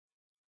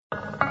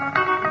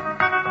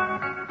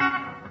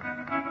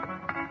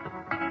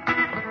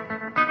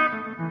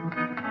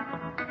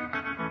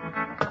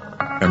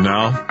And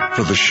now,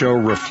 for the show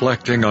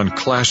reflecting on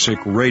classic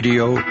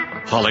radio,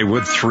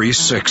 Hollywood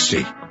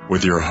 360,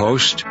 with your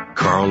host,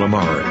 Carl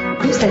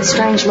Amari. Who's that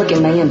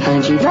strange-looking man,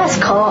 Punji? That's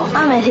Carl.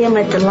 I met him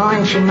at the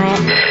laundromat.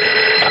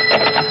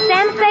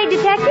 Sam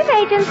Detective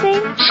Agency.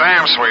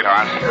 Sam,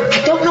 sweetheart.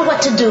 I don't know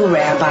what to do,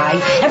 Rabbi.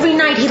 Every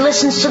night he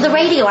listens to the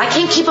radio. I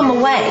can't keep him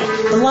away.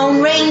 The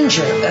Lone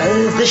Ranger,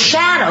 the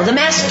Shadow, the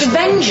Masked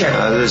Avenger.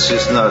 This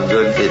is not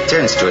good. It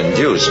tends to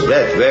induce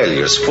bad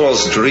values,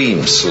 false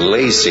dreams,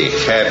 lazy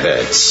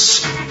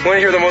habits. Want to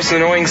hear the most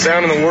annoying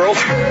sound in the world?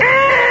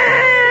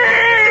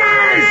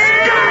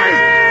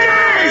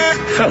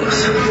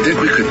 Fellas, think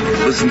we could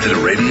listen to the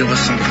radio or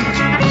something?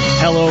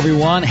 Hello,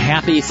 everyone.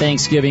 Happy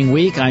Thanksgiving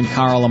week. I'm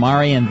Carl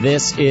Amari, and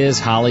this is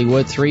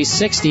Hollywood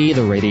 360,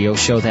 the radio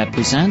show that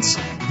presents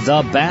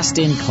the best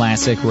in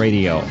classic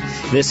radio.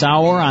 This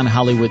hour on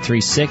Hollywood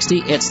 360,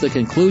 it's the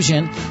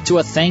conclusion to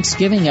a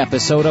Thanksgiving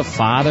episode of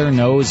Father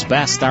Knows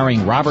Best,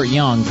 starring Robert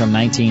Young from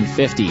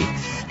 1950.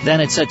 Then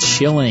it's a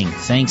chilling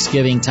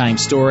Thanksgiving time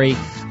story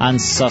on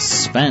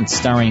Suspense,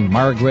 starring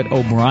Margaret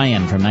O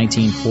Brien from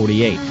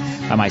 1948.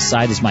 By my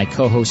side is my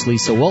co-host,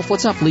 Lisa Wolf.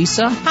 What's up,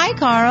 Lisa? Hi,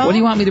 Carl. What do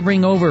you want me to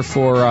bring over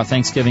for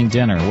Thanksgiving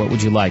dinner? What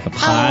would you like, a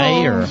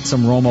pie or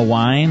some Roma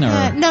wine?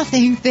 Or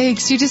nothing,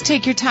 thanks. You just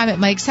take your time at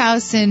Mike's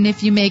house, and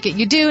if you make it,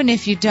 you do, and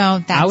if you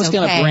don't, that's okay. I was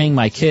going to bring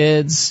my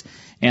kids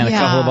and a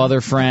couple of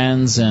other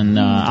friends, and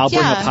I'll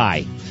bring a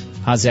pie.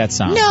 How's that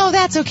sound? No,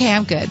 that's okay.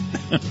 I'm good.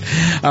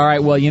 All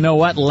right. Well, you know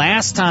what?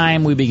 Last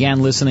time we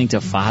began listening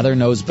to Father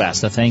Knows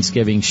Best, a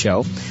Thanksgiving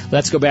show.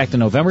 Let's go back to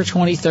November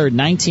 23rd,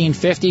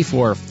 1950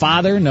 for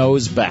Father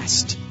Knows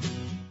Best.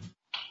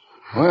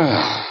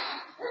 Well,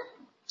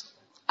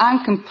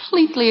 I'm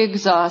completely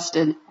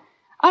exhausted.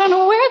 I don't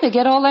know where they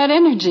get all that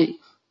energy.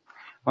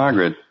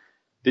 Margaret,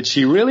 did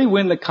she really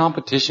win the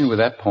competition with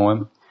that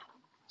poem?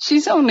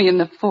 She's only in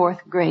the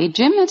 4th grade,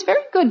 Jim. That's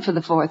very good for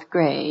the 4th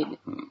grade.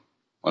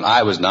 When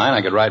I was 9,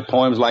 I could write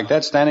poems like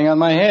that standing on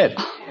my head.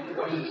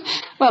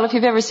 Well, if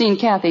you've ever seen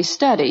Kathy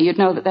study, you'd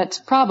know that that's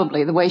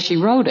probably the way she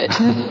wrote it.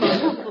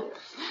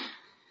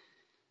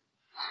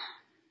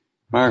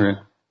 Margaret.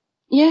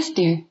 Yes,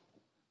 dear.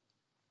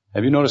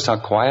 Have you noticed how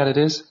quiet it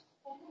is?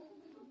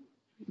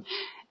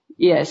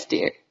 Yes,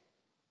 dear.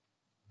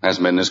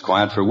 Hasn't been this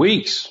quiet for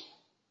weeks,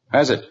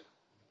 has it?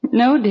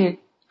 No, dear.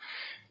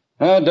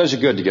 It does you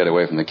good to get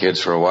away from the kids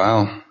for a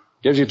while.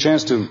 Gives you a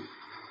chance to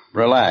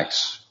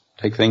relax.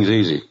 Take things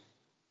easy.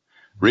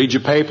 Read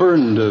your paper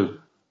and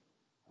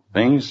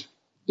things.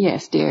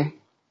 Yes, dear.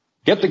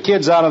 Get the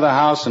kids out of the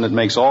house and it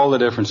makes all the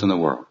difference in the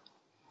world.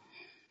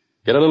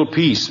 Get a little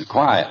peace and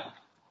quiet.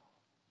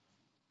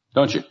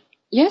 Don't you?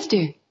 Yes,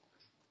 dear.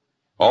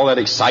 All that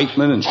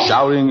excitement and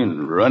shouting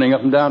and running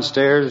up and down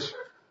stairs,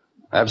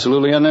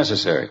 absolutely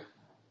unnecessary,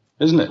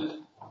 isn't it?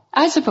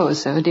 I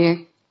suppose so,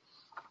 dear.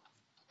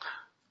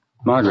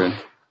 Margaret.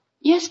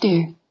 Yes,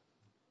 dear.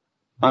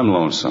 I'm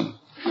lonesome.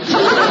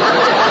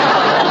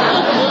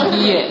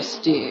 Yes,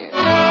 dear.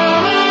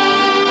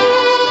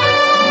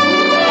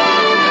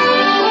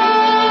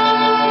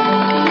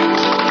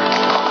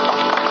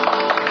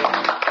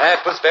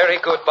 That was very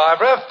good,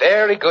 Barbara.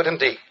 Very good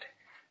indeed.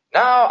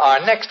 Now, our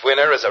next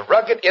winner is a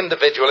rugged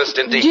individualist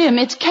indeed. Jim,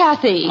 it's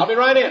Kathy. I'll be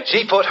right in.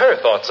 She put her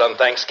thoughts on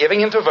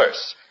Thanksgiving into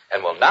verse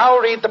and will now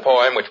read the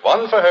poem which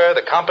won for her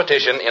the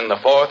competition in the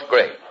 4th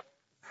grade.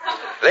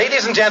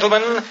 Ladies and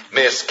gentlemen,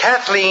 Miss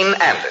Kathleen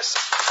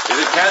Anderson. Is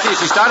it Kathy? Has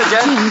she started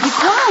yet? Jim, be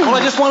quiet. Well,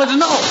 I just wanted to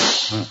know.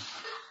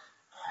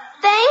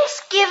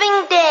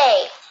 Thanksgiving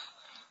Day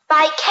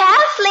by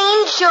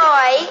Kathleen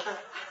Joy,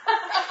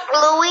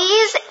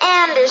 Louise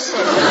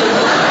Anderson.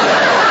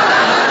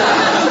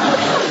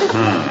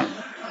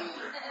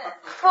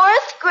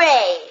 4th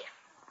grade.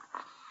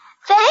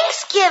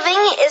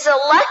 Thanksgiving is a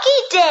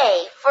lucky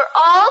day for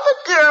all the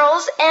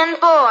girls and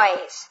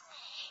boys.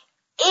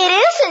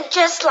 It isn't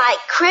just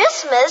like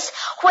Christmas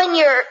when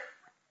your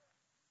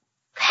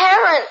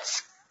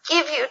parents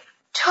give you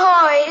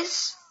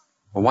toys.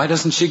 Well, why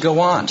doesn't she go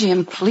on?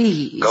 Jim,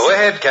 please. Go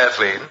ahead,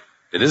 Kathleen.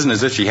 It isn't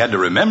as if she had to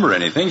remember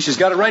anything. She's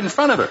got it right in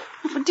front of her.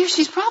 But dear,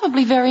 she's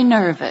probably very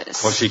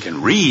nervous. Well, she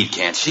can read,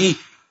 can't she?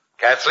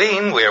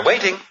 Kathleen, we're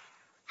waiting.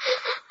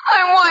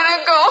 I want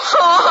to go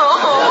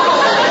home.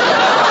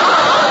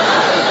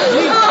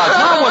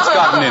 Now what's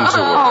gotten into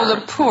her? Oh,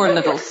 the poor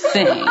little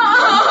thing.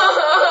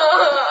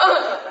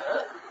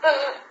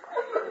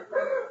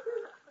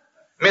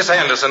 Miss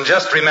Anderson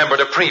just remembered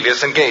a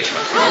previous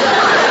engagement. But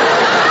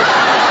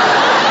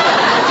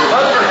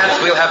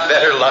perhaps we'll have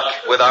better luck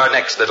with our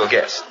next little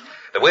guest.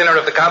 The winner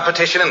of the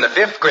competition in the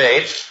 5th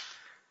grade.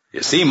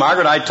 You see,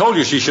 Margaret, I told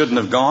you she shouldn't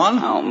have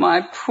gone. Oh,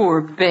 my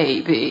poor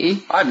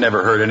baby. I've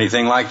never heard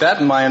anything like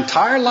that in my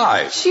entire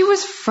life. She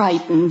was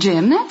frightened,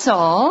 Jim, that's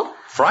all.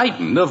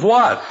 Frightened of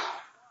what?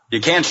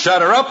 You can't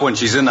shut her up when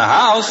she's in the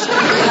house.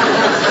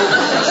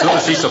 As soon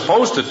as she's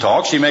supposed to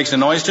talk, she makes a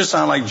noise to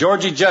sound like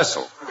Georgie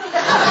Jessel.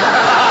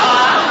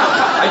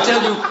 I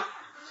tell you,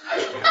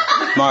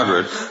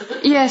 Margaret.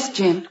 Yes,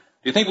 Jim. Do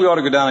you think we ought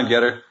to go down and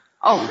get her?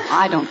 Oh,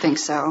 I don't think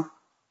so.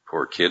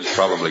 Poor kid's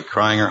probably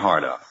crying her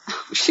heart out.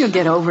 She'll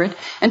get over it.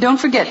 And don't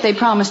forget, they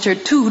promised her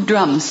 2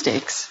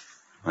 drumsticks.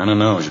 I don't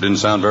know. She didn't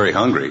sound very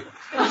hungry.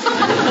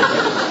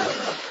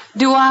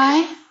 Do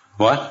I?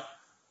 What?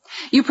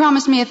 You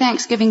promised me a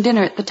Thanksgiving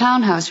dinner at the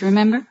townhouse,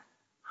 remember?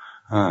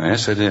 Oh,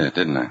 yes, I did,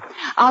 didn't I?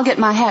 I'll get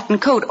my hat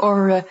and coat,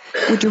 or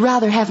would you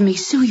rather have me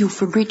sue you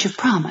for breach of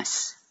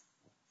promise?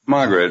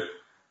 Margaret.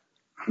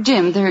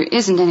 Jim, there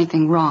isn't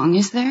anything wrong,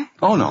 is there?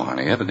 Oh, no,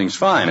 honey. Everything's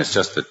fine. It's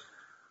just that...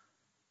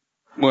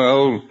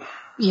 Well...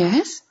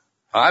 Yes?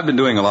 I've been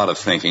doing a lot of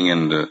thinking,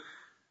 and,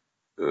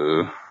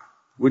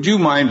 would you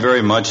mind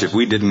very much if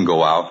we didn't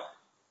go out?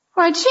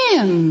 Why,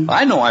 Jim...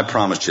 I know I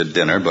promised you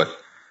dinner, but...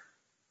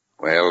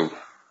 Well,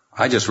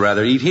 I'd just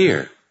rather eat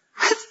here.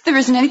 There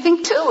isn't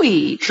anything to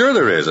eat. Sure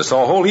there is. I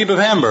saw a whole heap of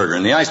hamburger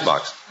in the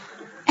icebox.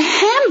 A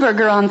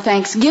hamburger on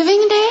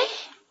Thanksgiving Day?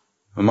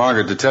 Well,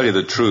 Margaret, to tell you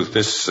the truth,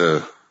 this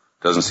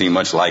doesn't seem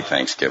much like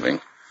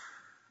Thanksgiving.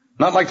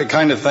 Not like the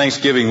kind of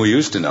Thanksgiving we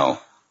used to know.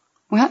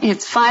 Well,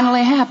 it's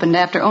finally happened.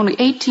 After only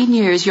 18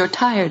 years, you're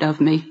tired of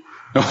me.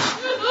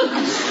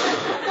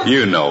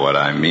 You know what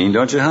I mean,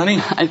 don't you, honey?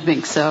 I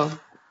think so.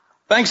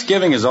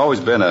 Thanksgiving has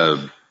always been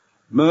a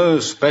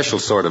special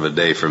sort of a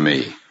day for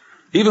me.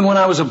 Even when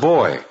I was a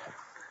boy.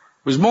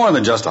 It was more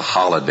than just a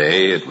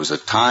holiday. It was a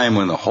time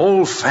when the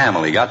whole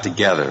family got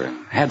together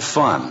and had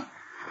fun.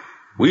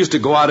 We used to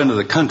go out into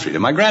the country to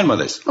my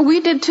grandmother's. We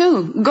did,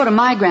 too. Go to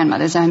my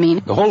grandmother's, I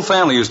mean. The whole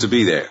family used to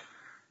be there.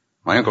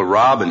 My Uncle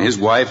Rob and his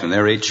wife and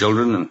their 8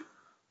 children, and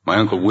my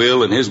Uncle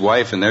Will and his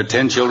wife and their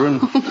 10 children.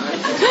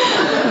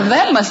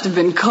 That must have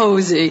been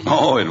cozy.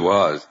 Oh, it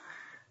was.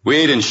 We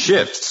ate in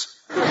shifts.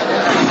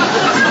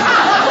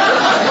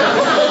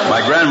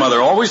 My grandmother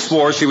always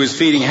swore she was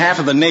feeding half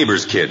of the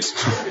neighbors' kids.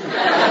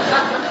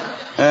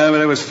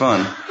 But it was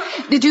fun.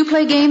 Did you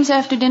play games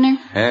after dinner?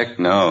 Heck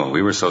no.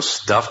 We were so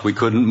stuffed we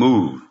couldn't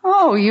move.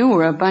 Oh, you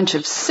were a bunch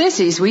of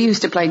sissies. We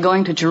used to play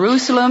Going to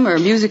Jerusalem or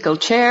musical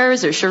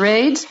chairs or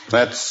charades.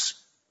 That's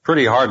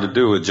pretty hard to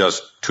do with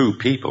just 2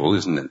 people,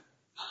 isn't it?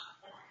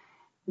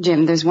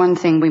 Jim, there's one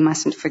thing we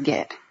mustn't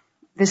forget.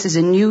 This is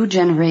a new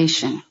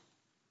generation.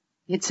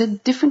 It's a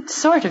different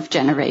sort of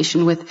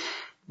generation with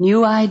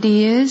new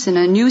ideas and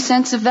a new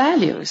sense of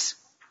values.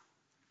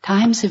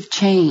 Times have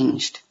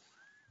changed.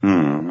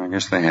 I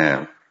guess they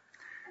have.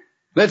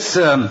 Let's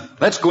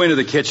go into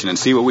the kitchen and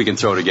see what we can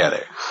throw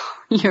together.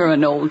 You're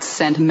an old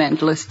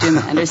sentimentalist, Jim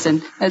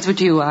Anderson. That's what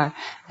you are.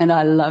 And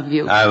I love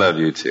you. I love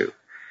you, too.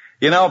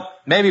 You know,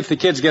 maybe if the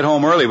kids get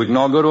home early, we can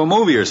all go to a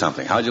movie or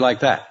something. How'd you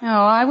like that? Oh,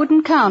 I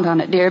wouldn't count on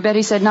it, dear.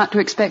 Betty said not to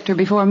expect her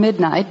before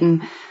midnight,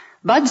 and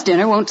Bud's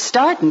dinner won't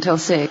start until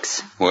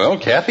 6. Well,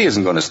 Kathy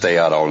isn't going to stay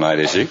out all night,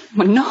 is she?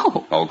 Well,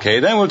 no.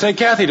 Okay, then we'll take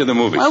Kathy to the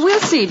movies. Well, we'll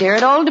see, dear.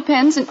 It all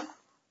depends on...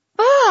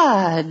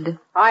 Bud!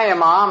 Hiya,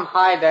 Mom.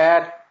 Hi,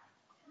 Dad.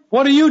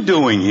 What are you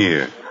doing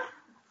here?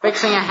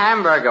 Fixing a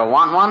hamburger.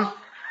 Want one?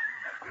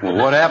 Well,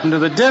 what happened to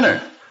the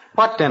dinner?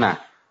 What dinner?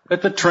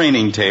 At the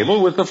training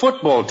table with the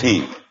football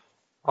team.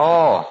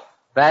 Oh,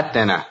 that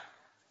dinner.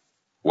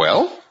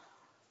 Well?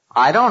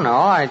 I don't know.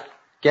 I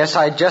guess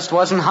I just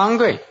wasn't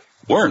hungry.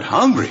 Weren't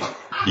hungry?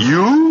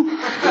 You?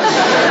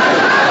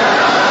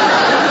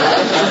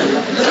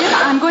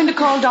 I'm going to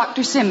call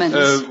Dr.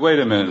 Simmons. Wait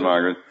a minute,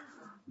 Margaret.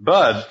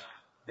 Bud,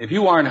 if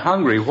you aren't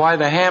hungry, why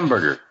the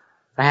hamburger?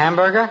 The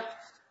hamburger?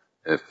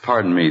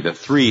 Pardon me, the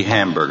 3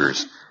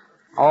 hamburgers.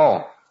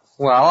 Oh,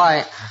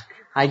 well,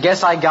 I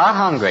guess I got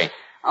hungry.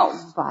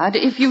 Oh, Bud,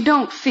 if you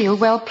don't feel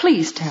well,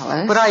 please tell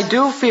us. But I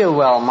do feel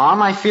well,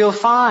 Mom. I feel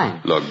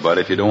fine. Look, Bud,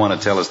 if you don't want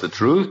to tell us the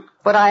truth.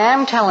 But I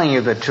am telling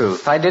you the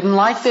truth. I didn't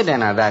like the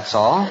dinner, that's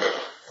all.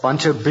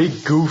 Bunch of big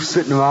goofs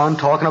sitting around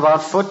talking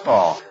about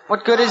football.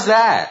 What good is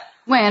that?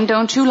 When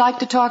don't you like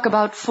to talk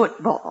about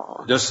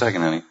football? Just a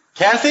second, honey.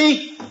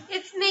 Kathy?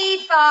 It's me,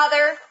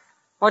 Father.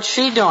 What's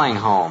she doing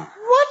home?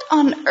 What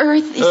on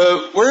earth is...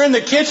 We're in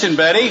the kitchen,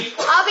 Betty.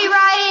 I'll be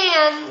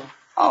right in.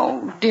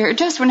 Oh, dear,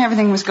 just when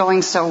everything was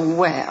going so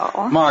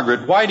well.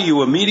 Margaret, why do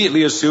you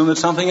immediately assume that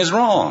something is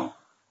wrong?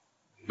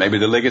 Maybe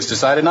the Liggets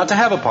decided not to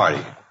have a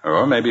party.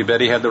 Or maybe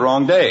Betty had the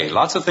wrong day.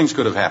 Lots of things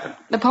could have happened.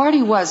 The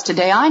party was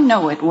today. I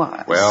know it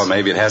was. Well,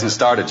 maybe it hasn't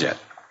started yet.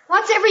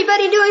 What's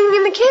everybody doing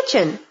in the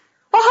kitchen?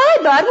 Oh,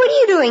 hi, Bud. What are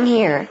you doing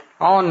here?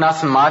 Oh,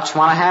 nothing much.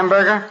 Want a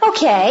hamburger?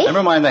 Okay.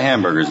 Never mind the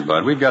hamburgers,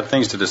 Bud. We've got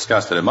things to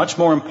discuss that are much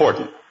more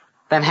important.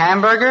 Than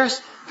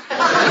hamburgers?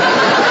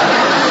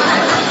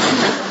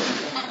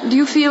 Do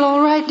you feel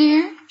all right,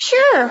 dear?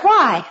 Sure.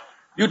 Why?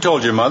 You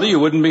told your mother you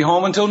wouldn't be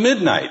home until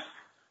midnight.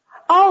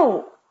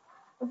 Oh,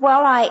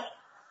 well,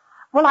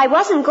 I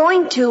wasn't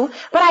going to,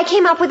 but I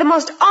came up with the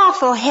most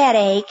awful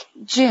headache.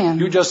 Jim.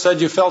 You just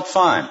said you felt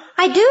fine.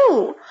 I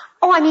do.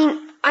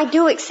 Oh, I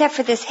do except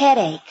for this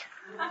headache.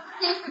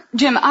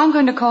 Jim, I'm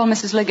going to call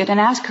Mrs. Liggett and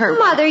ask her...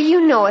 Mother,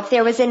 you know if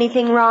there was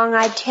anything wrong,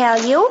 I'd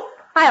tell you.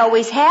 I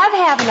always have,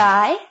 haven't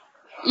I?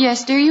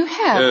 Yes, dear, you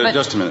have, but...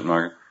 Just a minute,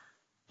 Margaret.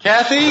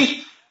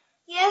 Kathy?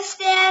 Yes,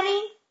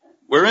 Daddy?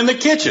 We're in the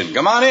kitchen.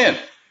 Come on in.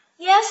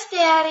 Yes,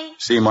 Daddy.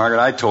 See, Margaret,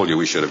 I told you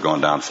we should have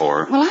gone down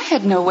for her. Well, I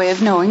had no way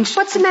of knowing.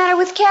 What's the matter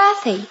with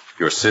Kathy?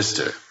 Your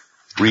sister.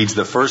 reads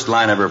the first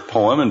line of her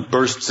poem and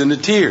bursts into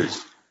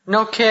tears.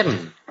 No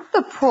kidding.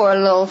 The poor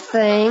little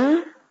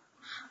thing.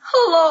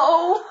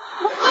 Hello.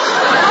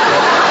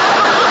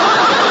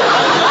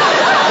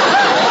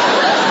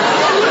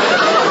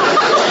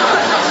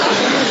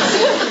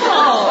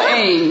 Oh,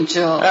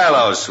 Angel.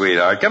 Hello,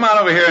 sweetheart. Come on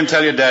over here and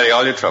tell your daddy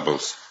all your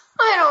troubles.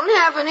 I don't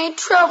have any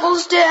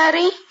troubles,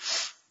 Daddy.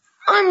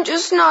 I'm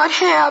just not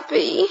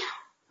happy.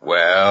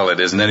 Well, it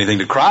isn't anything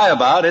to cry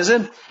about, is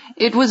it?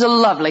 It was a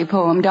lovely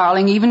poem,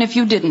 darling, even if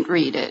you didn't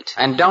read it.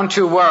 And don't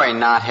you worry,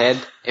 knothead.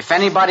 If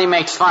anybody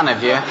makes fun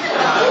of you,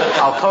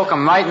 I'll poke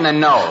 'em right in the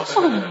nose.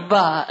 Oh,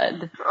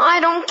 Bud. I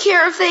don't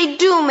care if they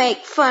do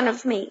make fun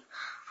of me.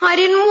 I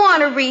didn't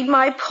want to read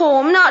my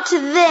poem, not to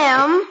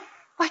them.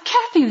 Why,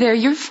 Kathy, they're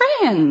your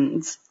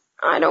friends.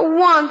 I don't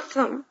want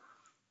them.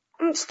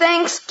 It's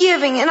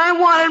Thanksgiving, and I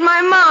wanted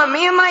my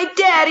mommy and my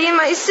daddy and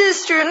my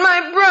sister and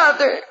my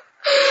brother.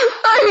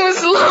 I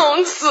was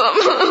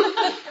lonesome.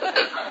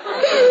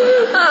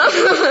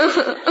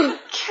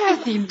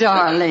 Kathy,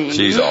 darling.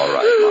 She's all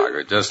right,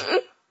 Margaret. Just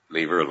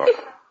leave her alone.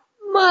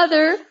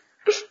 Mother.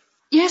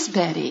 Yes,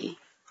 Betty.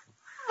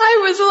 I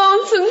was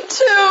lonesome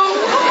too.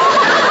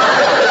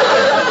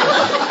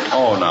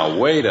 Oh, now,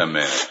 wait a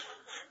minute.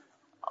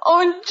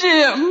 Oh,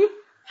 Jim.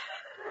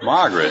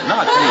 Margaret,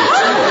 not you.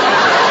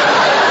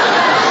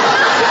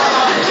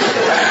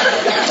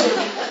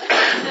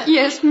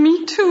 Yes,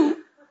 me too.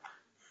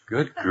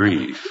 Good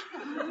grief.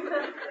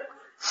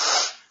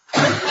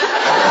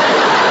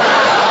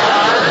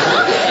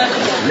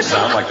 You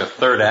sound like the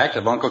third act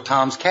of Uncle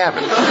Tom's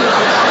Cabin.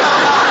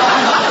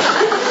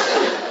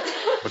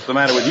 What's the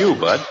matter with you,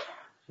 Bud?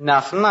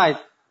 Nothing. I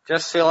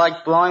just feel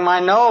like blowing my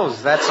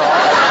nose, that's all.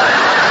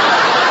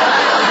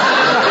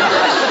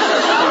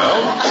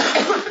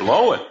 Well,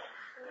 blow it.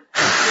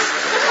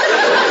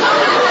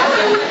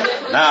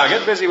 Now,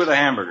 get busy with the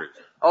hamburgers.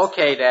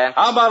 Okay, Dad.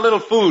 How about a little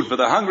food for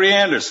the hungry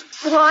Anderson?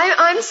 Well,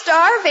 I'm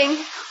starving.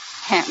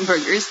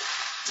 Hamburgers.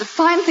 It's a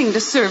fine thing to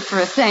serve for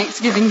a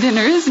Thanksgiving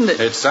dinner, isn't it?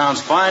 It sounds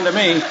fine to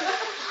me.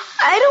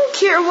 I don't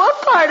care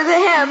what part of the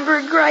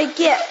hamburger I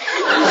get.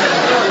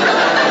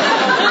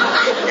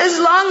 As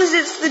long as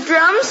it's the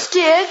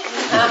drumstick.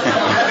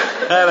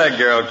 That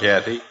girl,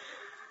 Kathy.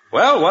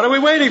 Well, what are we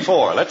waiting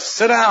for? Let's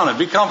sit down and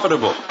be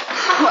comfortable.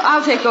 Well,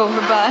 I'll take over,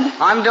 Bud.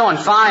 I'm doing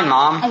fine,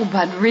 Mom. Oh,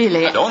 Bud,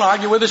 really? Now, don't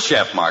argue with the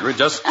chef, Margaret.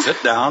 Just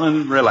sit down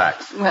and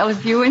relax. Well,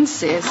 if you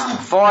insist.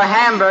 4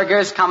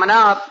 hamburgers coming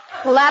up.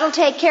 Well, that'll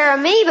take care of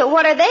me, but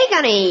what are they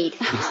going to eat?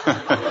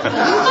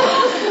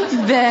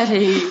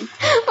 Betty.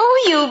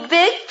 Oh, you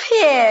big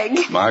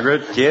pig.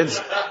 Margaret,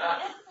 kids,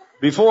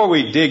 before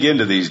we dig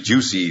into these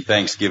juicy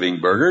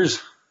Thanksgiving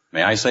burgers,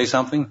 may I say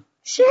something?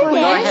 Sure,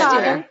 Yes,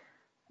 Father.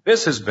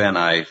 This has been,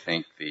 I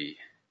think, the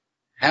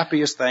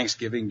happiest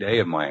Thanksgiving day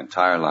of my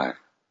entire life.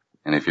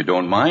 And if you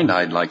don't mind,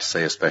 I'd like to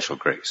say a special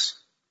grace.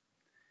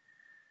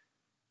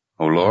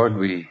 O Lord,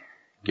 we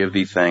give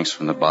thee thanks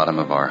from the bottom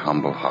of our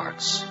humble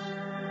hearts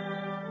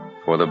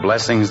for the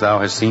blessings thou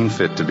hast seen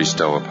fit to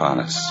bestow upon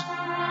us.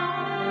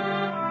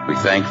 We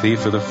thank thee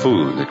for the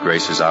food that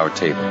graces our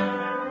table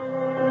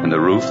and the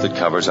roof that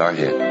covers our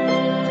head.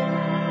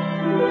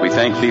 We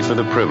thank thee for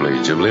the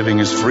privilege of living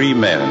as free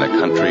men in a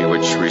country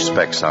which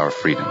respects our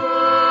freedom,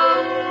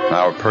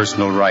 our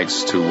personal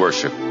rights to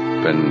worship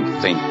and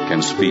think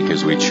and speak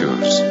as we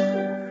choose.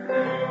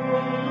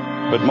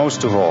 But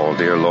most of all,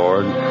 dear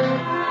Lord,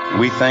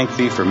 we thank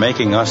thee for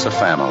making us a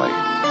family,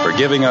 for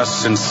giving us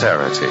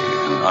sincerity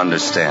and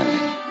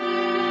understanding.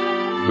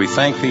 We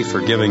thank thee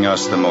for giving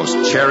us the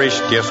most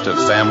cherished gift a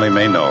family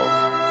may know,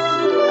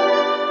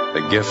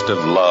 the gift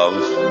of love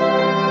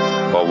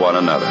for one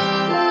another.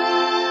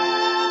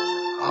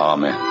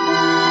 Amen.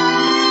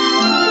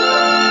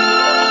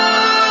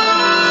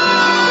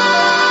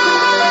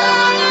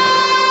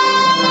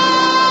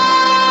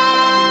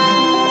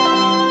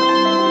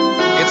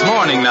 It's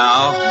morning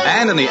now,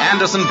 and in the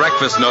Anderson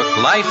breakfast nook,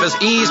 life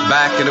has eased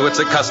back into its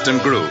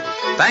accustomed groove.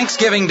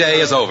 Thanksgiving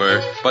Day is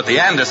over, but the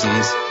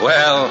Andersons,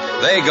 well,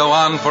 they go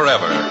on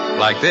forever,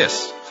 like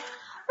this.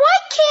 Why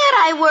can't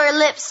I wear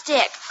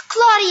lipstick?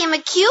 Claudia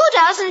McHugh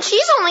does, and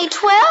she's only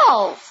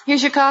 12.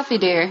 Here's your coffee,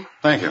 dear.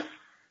 Thank you.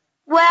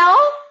 Well,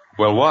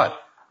 Well, what?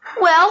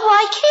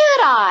 why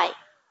can't I?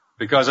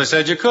 Because I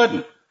said you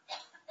couldn't.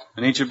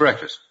 And eat your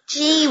breakfast.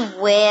 Gee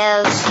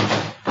whiz.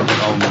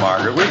 Oh,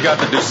 Margaret, we've got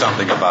to do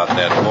something about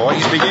that boy.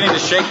 He's beginning to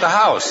shake the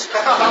house.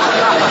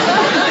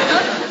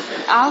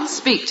 I'll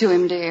speak to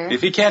him, dear.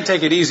 If he can't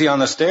take it easy on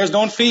the stairs,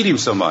 don't feed him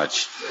so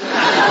much.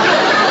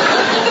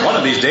 One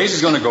of these days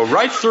he's going to go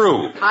right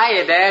through.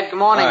 Hiya, Dad. Good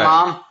morning, Hi.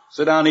 Mom.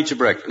 Sit down and eat your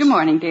breakfast. Good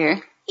morning,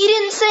 dear. You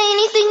didn't say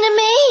anything to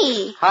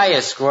me.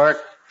 Hiya, Squirt.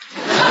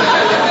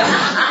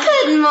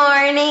 Good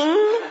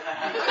morning.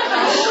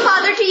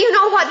 Mother, do you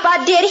know what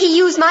Bud did? He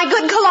used my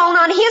good cologne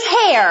on his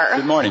hair.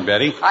 Good morning,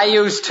 Betty. I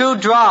used 2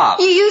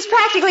 drops. You used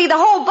practically the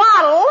whole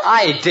bottle.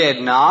 I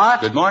did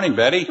not. Good morning,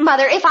 Betty.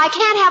 Mother, if I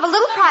can't have a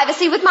little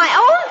privacy with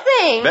my own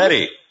thing.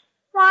 Betty.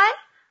 What?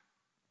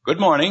 Good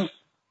morning.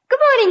 Good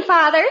morning,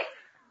 Father.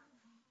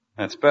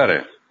 That's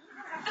better.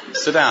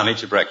 Sit down and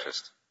eat your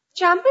breakfast.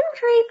 Jumping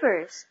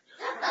creepers.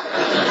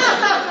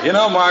 You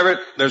know, Margaret,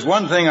 there's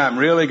one thing I'm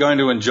really going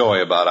to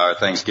enjoy about our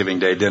Thanksgiving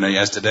Day dinner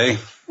yesterday.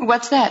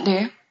 What's that,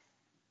 dear?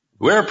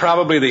 We're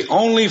probably the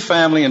only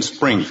family in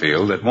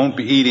Springfield that won't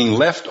be eating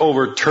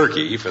leftover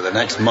turkey for the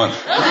next month.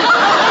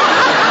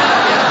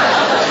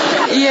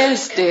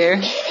 Yes, dear.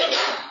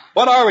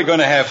 What are we going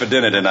to have for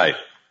dinner tonight?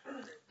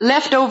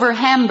 Leftover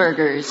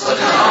hamburgers.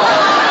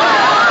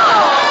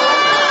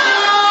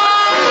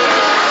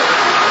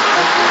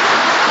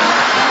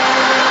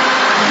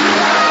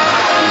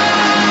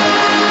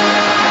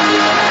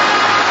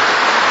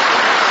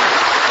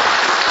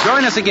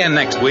 Join us again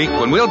next week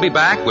when we'll be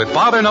back with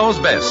Father Knows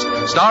Best,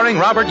 starring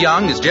Robert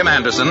Young as Jim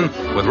Anderson,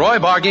 with Roy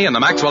Bargy and the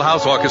Maxwell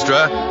House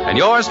Orchestra, and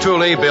yours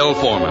truly, Bill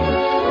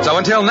Forman. So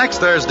until next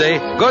Thursday,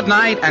 good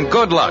night and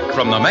good luck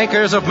from the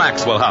makers of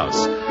Maxwell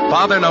House.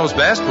 Father Knows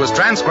Best was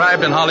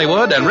transcribed in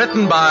Hollywood and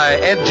written by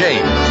Ed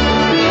James.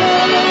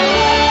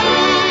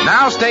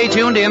 Now stay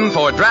tuned in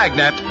for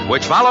Dragnet,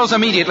 which follows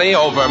immediately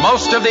over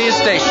most of these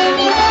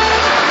stations.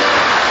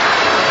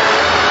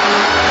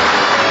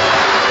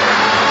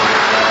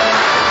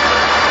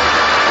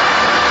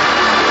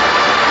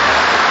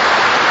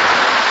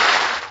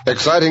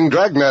 Exciting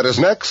Dragnet is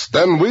next,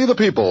 then We the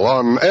People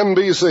on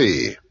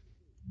NBC.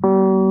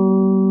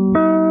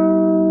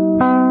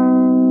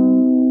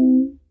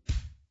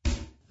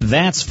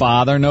 That's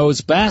Father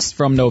Knows Best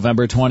from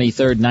November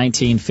 23rd,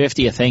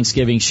 1950, a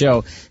Thanksgiving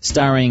show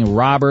starring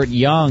Robert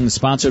Young,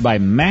 sponsored by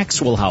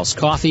Maxwell House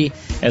Coffee,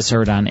 as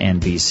heard on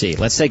NBC.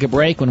 Let's take a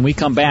break. When we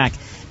come back,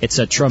 it's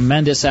a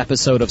tremendous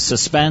episode of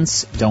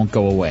Suspense. Don't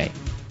go away.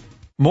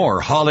 More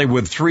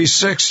Hollywood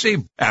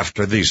 360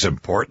 after these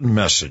important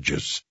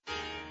messages.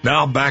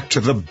 Now back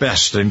to the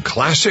best in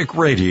classic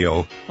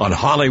radio on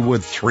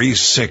Hollywood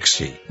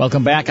 360.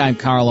 Welcome back. I'm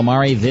Carl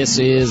Amari. This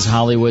is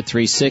Hollywood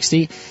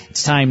 360.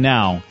 It's time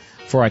now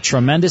for a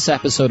tremendous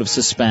episode of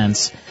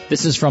Suspense.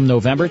 This is from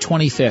November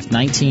 25th,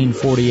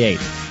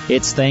 1948.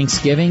 It's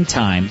Thanksgiving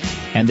time,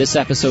 and this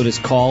episode is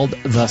called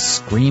The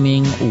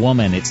Screaming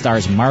Woman. It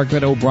stars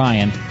Margaret O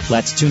Brien.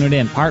 Let's tune it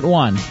in. Part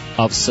 1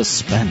 of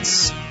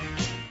Suspense.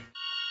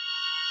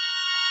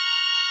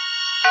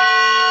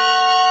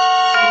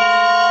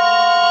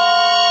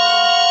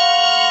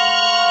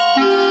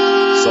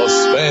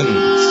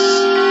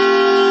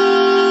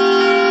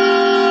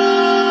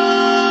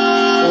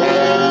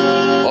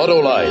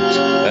 Auto-Lite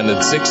and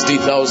its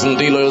 60,000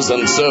 dealers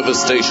and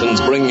service stations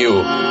bring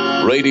you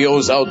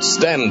radio's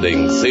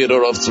outstanding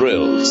theater of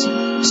thrills.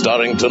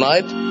 Starring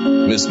tonight,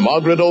 Miss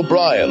Margaret O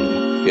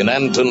Brien in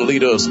Anton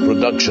Leader's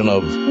production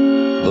of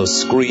The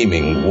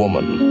Screaming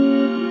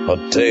Woman.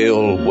 A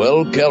tale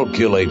well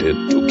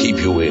calculated to keep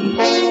you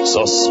in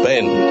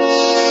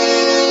suspense.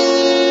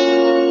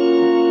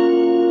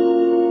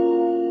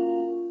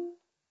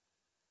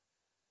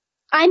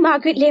 I'm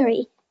Margaret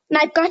Leary, and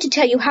I've got to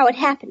tell you how it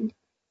happened.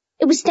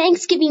 It was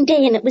Thanksgiving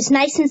Day, and it was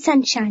nice and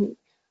sunshiny,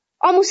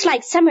 almost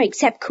like summer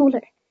except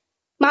cooler.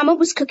 Mama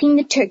was cooking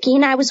the turkey,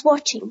 and I was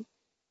watching.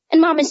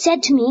 And Mama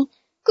said to me,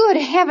 "Good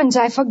heavens,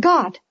 I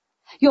forgot.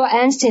 Your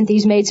Aunt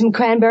Cynthy's made some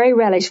cranberry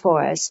relish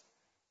for us.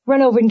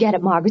 Run over and get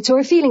it, Margaret, so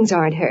her feelings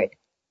aren't hurt.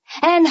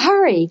 And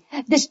hurry,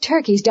 this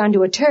turkey's done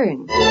to a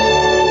turn."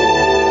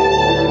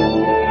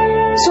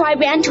 So I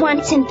ran to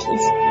Aunt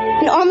Cynthy's,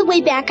 and on the way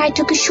back I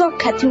took a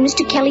shortcut through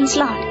Mr. Kelly's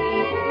lot.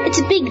 It's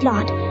a big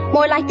lot,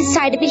 more like the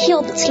side of a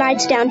hill that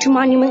slides down to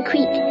Monument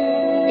Creek.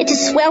 It's a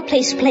swell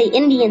place to play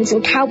Indians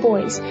and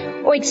cowboys,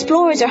 or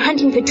explorers are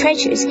hunting for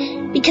treasures,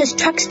 because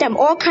trucks dump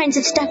all kinds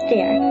of stuff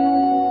there.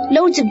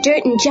 Loads of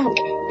dirt and junk,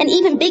 and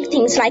even big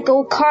things like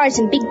old cars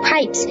and big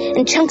pipes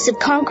and chunks of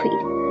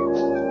concrete.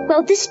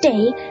 Well, this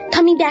day,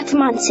 coming back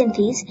from Aunt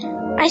Cynthy's,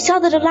 I saw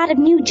that a lot of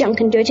new junk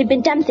and dirt had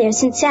been dumped there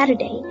since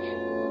Saturday.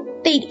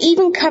 They'd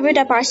even covered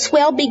up our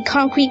swell big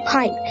concrete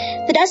pipe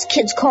that us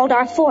kids called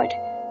our fort.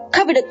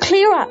 Covered it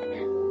clear up.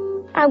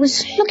 I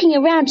was looking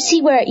around to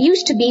see where it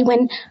used to be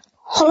when,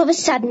 all of a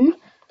sudden,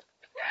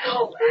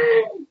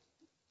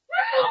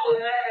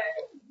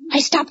 I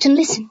stopped and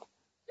listened.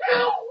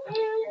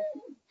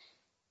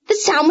 The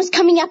sound was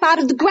coming up out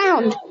of the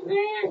ground. A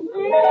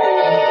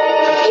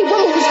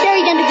woman was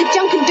buried under the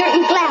junk and dirt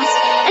and glass,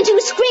 and she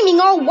was screaming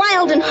all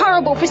wild and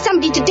horrible for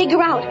somebody to dig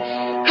her out.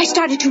 I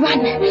started to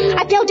run.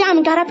 I fell down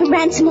and got up and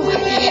ran some more.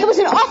 It was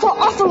an awful,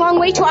 awful long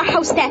way to our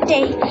house that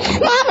day.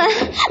 Mama!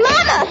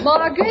 Mama!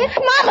 Margaret?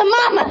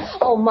 Mama!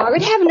 Oh,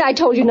 Margaret, haven't I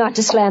told you not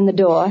to slam the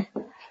door?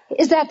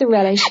 Is that the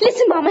relish?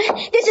 Listen, Mama,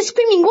 there's a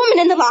screaming woman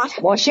in the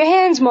lot. Wash your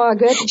hands,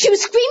 Margaret. She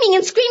was screaming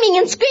and screaming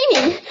and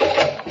screaming.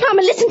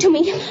 Mama, listen to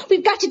me.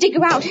 We've got to dig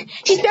her out.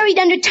 She's buried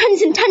under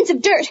tons and tons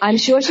of dirt. I'm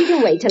sure she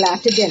can wait till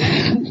after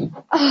dinner.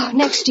 Oh,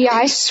 next year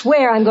I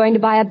swear I'm going to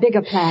buy a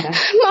bigger platter.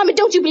 Mama,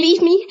 don't you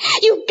believe me?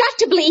 You've got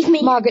to believe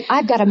me. Margaret,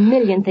 I've got a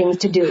million things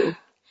to do.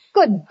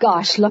 Good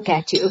gosh, look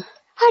at you.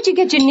 How'd you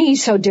get your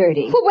knees so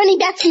dirty? Well, running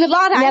back from the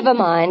lot, Never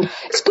mind.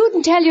 Scoot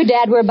and tell your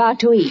dad we're about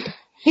to eat.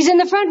 He's in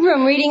the front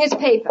room reading his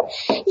paper.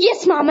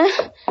 Yes, Mama.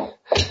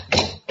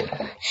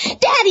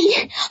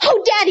 Daddy!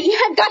 Oh, Daddy,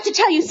 I've got to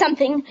tell you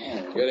something.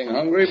 Getting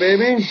hungry,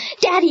 baby?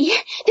 Daddy,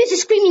 there's a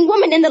screaming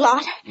woman in the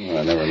lot. Oh,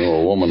 I never knew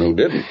a woman who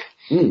didn't.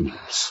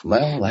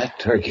 Smell that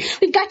turkey.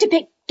 We've got to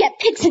get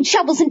picks and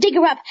shovels and dig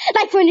her up,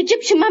 like for an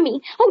Egyptian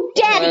mummy. Oh,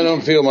 Daddy! I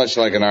don't feel much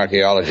like an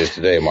archaeologist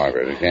today,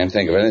 Margaret. I can't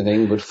think of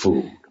anything but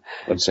food.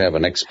 Let's have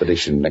an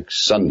expedition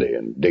next Sunday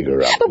and dig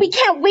her up. But we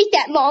can't wait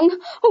that long.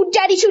 Oh,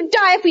 Daddy, she'll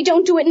die if we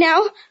don't do it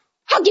now.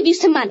 I'll give you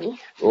some money.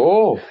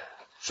 Oh,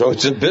 so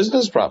it's a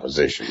business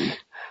proposition.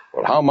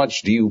 Well, how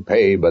much do you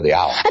pay by the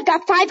hour? I've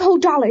got $5 whole.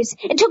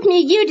 It took me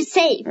a year to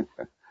save.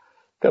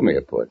 Come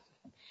here, Put.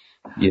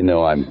 You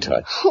know I'm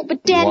touched. Oh,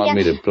 but Daddy, you want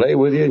me to play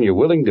with you and you're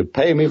willing to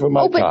pay me for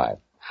my time.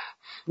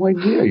 Why,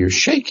 dear, you're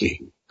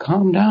shaking.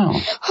 Calm down.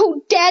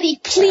 Oh, Daddy,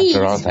 please.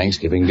 After our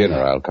Thanksgiving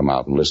dinner, I'll come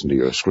out and listen to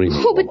your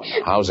screaming. Oh, but...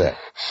 How's that?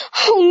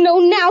 Oh, no,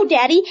 now,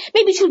 Daddy.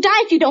 Maybe she'll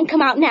die if you don't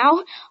come out now.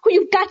 Oh,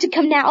 you've got to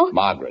come now.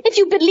 Margaret. If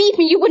you believe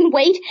me, you wouldn't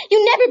wait.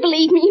 You never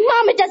believe me.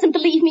 Mama doesn't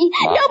believe me.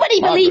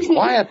 Nobody believes me.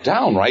 Quiet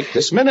down right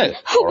this minute.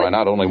 Or I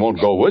not only won't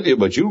go with you,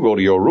 but you'll go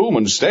to your room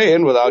and stay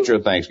in without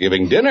your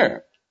Thanksgiving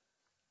dinner.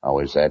 Now,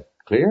 is that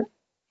clear?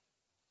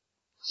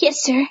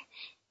 Yes, sir.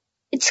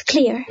 It's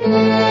clear.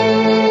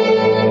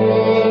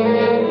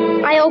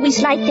 I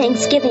always liked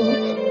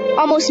Thanksgiving,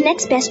 almost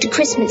next best to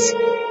Christmas,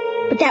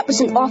 but that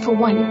was an awful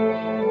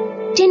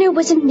one. Dinner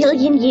was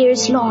 1,000,000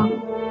 years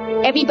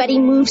long. Everybody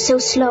moved so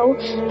slow,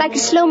 like a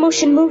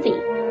slow-motion movie.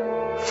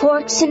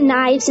 Forks and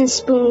knives and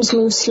spoons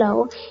moved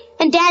slow,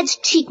 and Dad's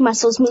cheek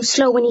muscles moved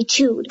slow when he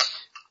chewed.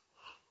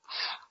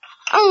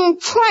 I'll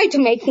try to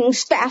make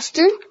things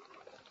faster.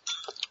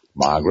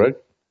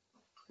 Margaret,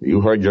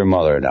 you heard your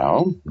mother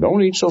now.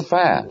 Don't eat so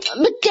fast.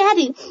 But,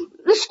 Daddy,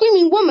 the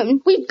screaming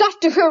woman, we've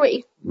got to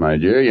hurry. My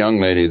dear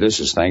young lady, this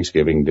is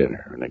Thanksgiving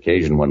dinner, an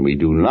occasion when we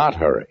do not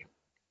hurry.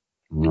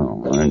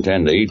 No, I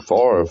intend to eat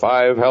 4 or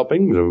 5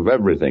 helpings of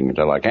everything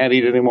until I can't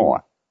eat any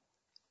more.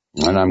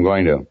 And I'm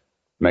going to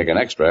make an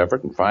extra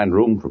effort and find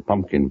room for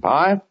pumpkin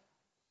pie,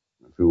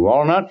 a few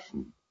walnuts,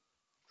 and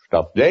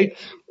stuffed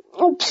dates.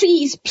 Oh,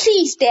 please,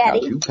 please, Daddy.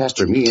 Now, if you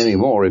pester me any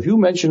more, if you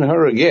mention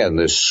her again,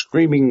 this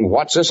screaming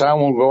what's this, I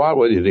won't go out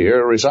with you to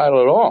hear a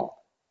recital at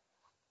all.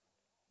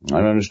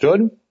 That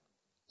understood?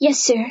 Yes,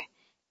 sir.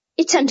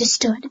 It's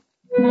understood.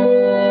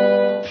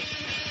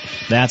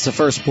 That's the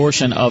first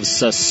portion of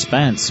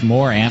Suspense.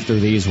 More after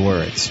these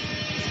words.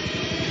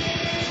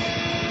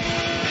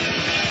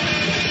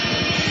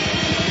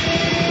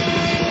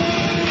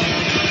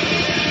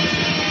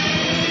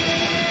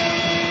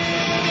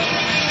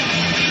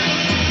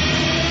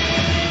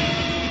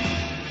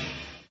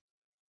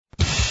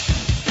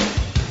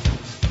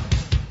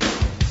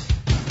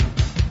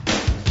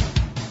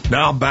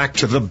 Now back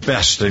to the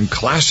best in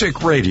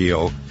classic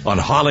radio on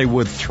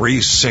Hollywood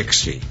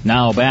 360.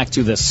 Now back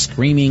to the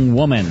screaming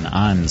woman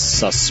on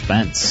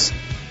Suspense.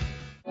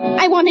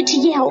 I wanted to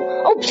yell,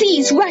 oh,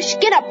 please, rush,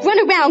 get up,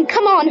 run around,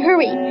 come on,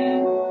 hurry.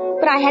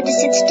 But I had to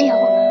sit still,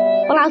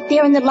 while out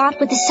there in the lot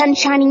with the sun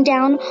shining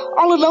down,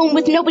 all alone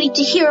with nobody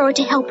to hear or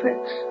to help her,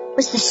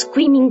 was the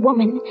screaming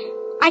woman.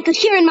 I could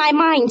hear in my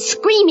mind,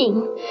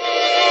 screaming.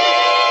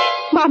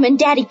 Mom and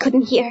Daddy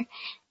couldn't hear.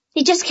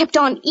 They just kept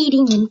on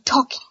eating and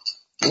talking.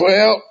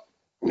 Well,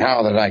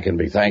 now that I can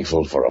be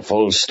thankful for a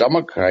full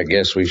stomach, I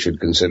guess we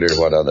should consider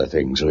what other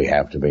things we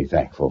have to be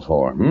thankful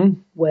for,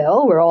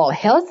 Well, we're all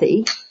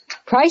healthy.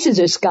 Prices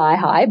are sky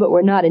high, but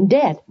we're not in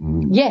debt.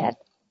 Yet.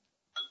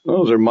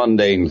 Those are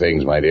mundane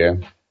things, my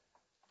dear.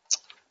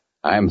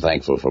 I'm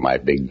thankful for my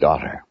big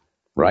daughter.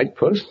 Right,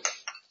 Puss?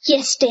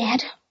 Yes,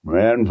 Dad.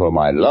 And for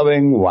my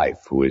loving wife,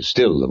 who is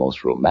still the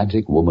most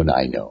romantic woman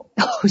I know.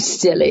 Oh,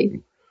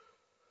 silly.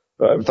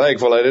 I'm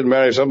thankful I didn't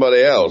marry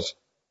somebody else.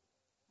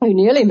 You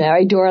nearly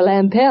married Dora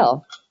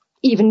Lampell.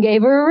 Even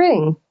gave her a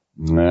ring.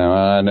 No,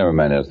 I never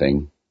meant a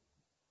thing.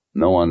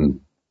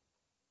 No.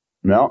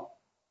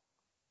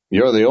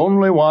 You're the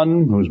only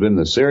one who's been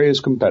the serious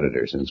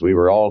competitor since we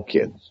were all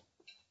kids.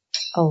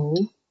 Oh?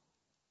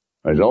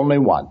 There's only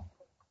one.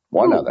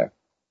 One other.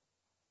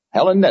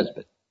 Helen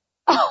Nesbitt.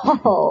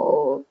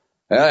 Oh.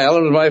 Yeah,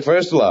 Helen was my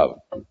first love.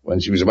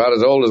 When she was about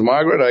as old as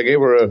Margaret, I gave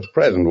her a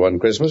present one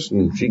Christmas,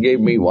 and she gave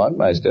me one,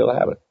 and I still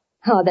have it.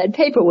 Oh, that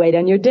paperweight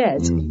on your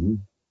desk. Mm-hmm.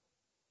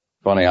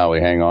 Funny how we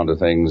hang on to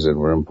things that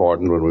were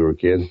important when we were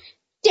kids.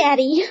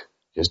 Daddy.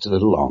 Just a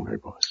little longer,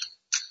 boys.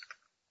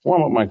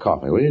 Warm up my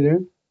coffee, will you,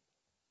 dear?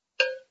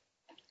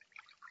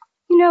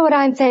 You know what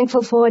I'm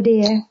thankful for,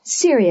 dear?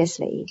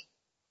 Seriously.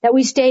 That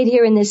we stayed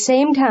here in this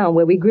same town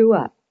where we grew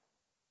up.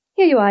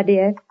 Here you are,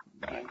 dear.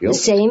 Thank you. The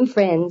same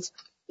friends.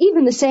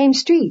 Even the same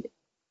street.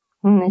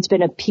 It's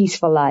been a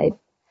peaceful life.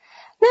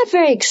 Not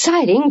very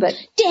exciting, but...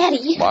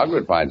 Daddy!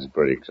 Margaret finds it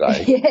pretty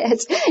exciting.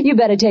 Yes, you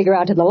better take her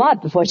out to the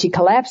lot before she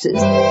collapses.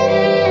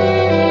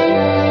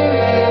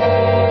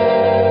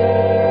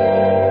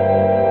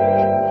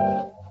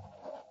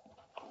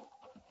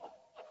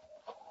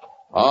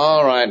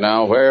 All right,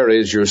 now, where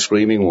is your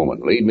screaming woman?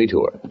 Lead me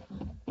to her.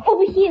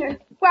 Over here,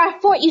 where our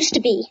fort used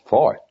to be.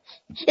 Fort?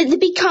 The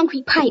big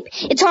concrete pipe.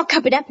 It's all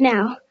covered up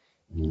now.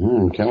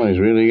 Kelly's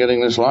really getting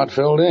this lot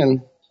filled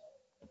in.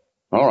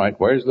 All right,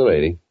 where's the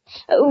lady?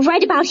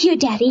 Right about here,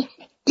 Daddy.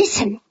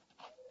 Listen.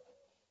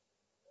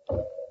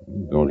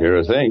 Don't hear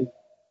a thing,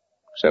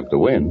 except the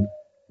wind.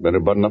 Better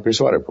button up your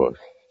sweater, Puss.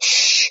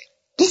 Shh.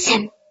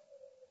 Listen.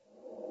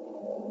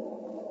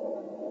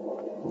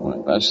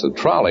 Well, that's the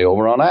trolley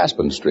over on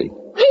Aspen Street.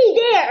 Hey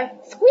there,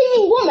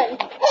 screaming woman.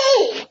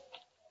 Hey!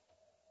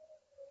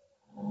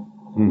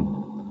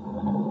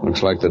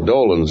 Looks like the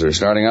Dolans are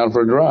starting out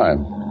for a drive.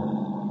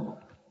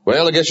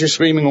 Well, I guess your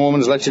screaming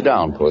woman's let you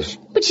down, Puss.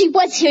 But she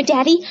was here,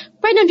 Daddy.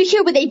 Right under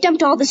here where they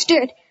dumped all this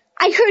dirt.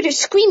 I heard her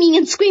screaming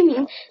and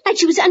screaming, like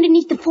she was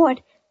underneath the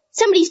fort.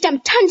 Somebody's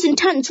dumped tons and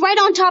tons right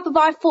on top of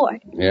our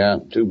fort. Yeah,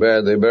 too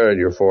bad they buried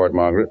your fort,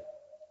 Margaret.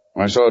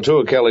 I saw 2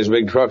 of Kelly's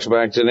big trucks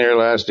backed in here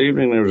last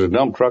evening. There was a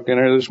dump truck in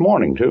here this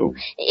morning, too.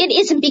 It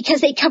isn't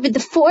because they covered the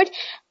fort.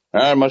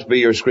 It must be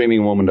your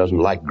screaming woman doesn't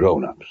like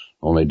grown-ups.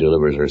 Only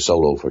delivers her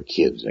solo for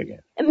kids, I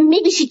guess.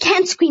 Maybe she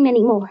can't scream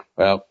anymore.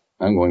 Well,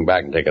 I'm going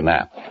back and take a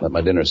nap. Let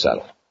my dinner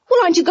settle.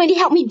 Well, aren't you going to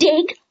help me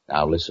dig?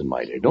 Now, listen,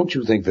 my dear. Don't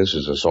you think this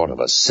is a sort of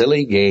a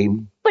silly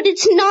game? But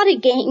it's not a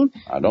game.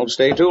 Now, don't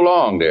stay too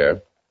long,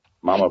 dear.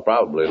 Mama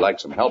probably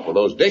likes some help with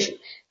those dishes.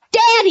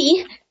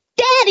 Daddy!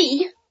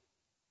 Daddy!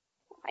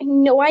 I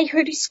know I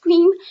heard her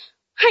scream.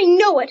 I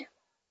know it.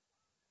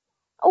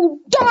 Oh,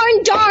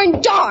 darn,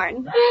 darn,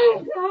 darn.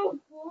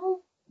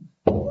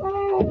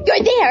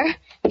 You're there.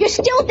 You're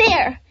still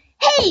there.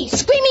 Hey,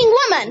 screaming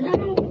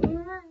woman!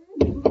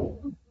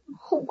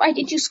 Oh, why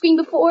did you scream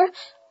before?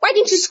 Why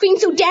didn't you scream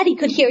so Daddy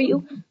could hear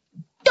you?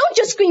 Don't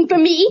just scream for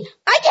me.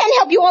 I can't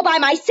help you all by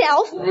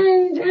myself.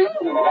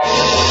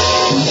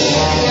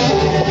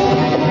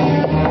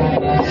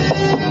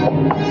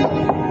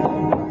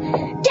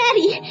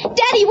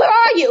 Daddy, where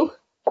are you?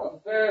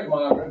 Upstairs,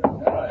 Margaret.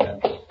 There I am.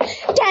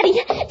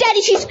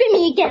 Daddy, she's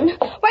screaming again.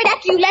 Right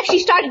after you left, she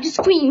started to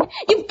scream.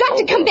 You've got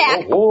to come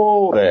back.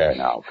 Oh, there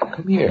now.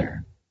 Come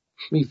here.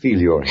 Let me feel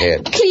your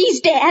head.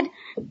 Please, Dad.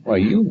 Why,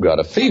 you've got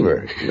a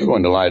fever. You're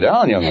going to lie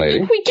down, young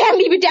lady. We can't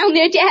leave her down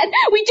there, Dad.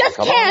 We just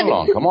can't. Come on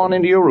along. Come on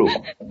into your room.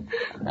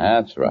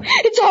 That's right.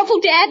 It's awful,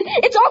 Dad.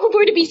 It's awful for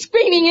her to be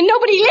screaming and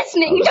nobody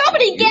listening.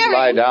 Nobody caring.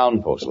 Lie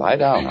down, Puss. Lie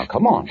down. Now,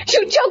 come on.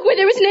 She'll choke where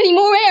there isn't any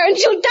more air and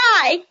she'll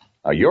die.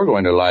 Now, you're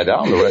going to lie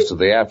down the rest of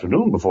the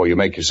afternoon before you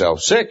make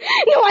yourself sick.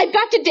 No, I've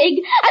got to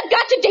dig. I've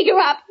got to dig her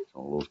up.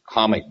 All those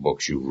comic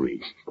books you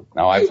read.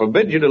 Now, I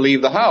forbid you to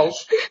leave the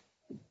house.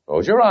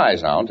 Close your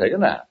eyes now and take a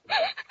nap.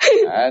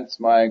 That's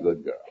my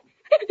good girl.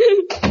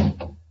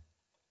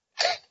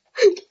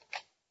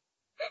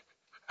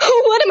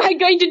 What am I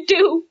going to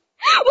do?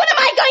 What am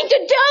I going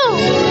to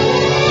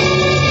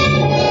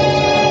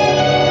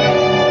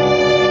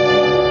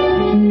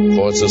do?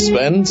 For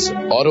Suspense,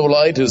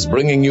 Auto-Lite is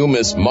bringing you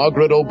Miss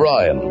Margaret O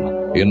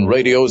Brien in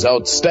radio's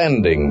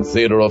outstanding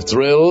theater of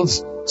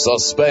thrills,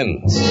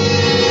 Suspense.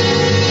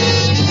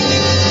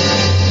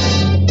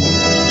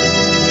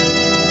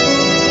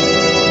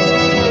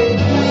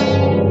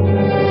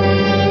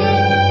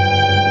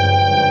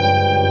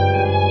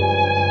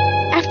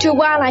 After a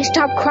while, I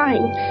stopped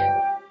crying.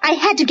 I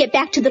had to get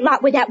back to the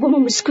lot where that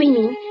woman was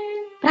screaming,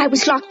 but I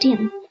was locked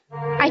in.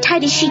 I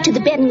tied a sheet to the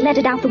bed and let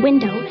it out the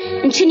window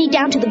and shinnied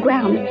down to the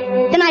ground.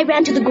 Then I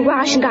ran to the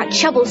garage and got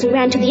shovels and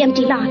ran to the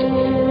empty lot.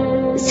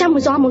 The sun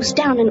was almost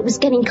down and it was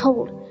getting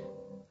cold.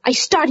 I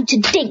started to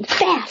dig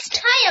fast.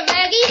 Hiya,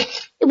 Maggie.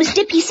 It was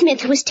Dippy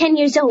Smith, who was 10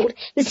 years old,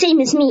 the same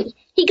as me.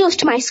 He goes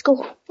to my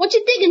school. What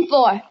you digging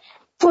for?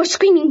 For a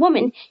screaming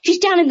woman. She's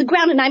down in the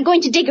ground and I'm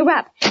going to dig her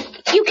up.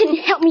 You can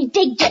help me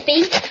dig,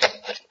 Dippy.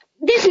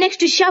 There's an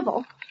extra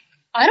shovel.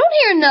 I don't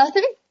hear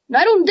nothing.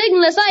 I don't dig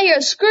unless I hear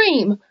a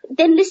scream.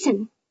 Then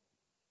listen.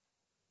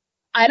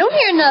 I don't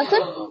hear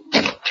nothing.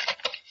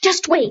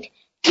 Just wait.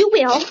 You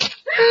will.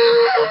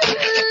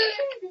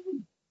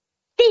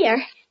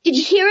 There. Did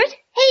you hear it?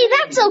 Hey,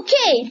 that's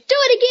okay. Do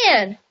it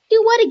again.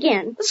 Do what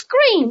again?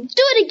 Scream. Do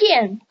it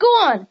again. Go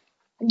on.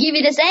 I'll give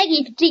you this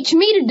Aggie to teach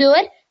me to do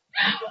it.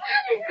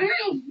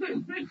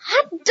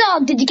 Hot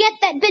dog, did you get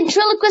that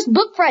ventriloquist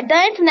book for a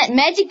dime from that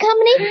magic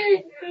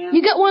company?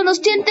 You got one of those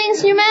tin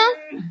things in your mouth?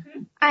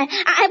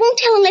 I won't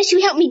tell unless you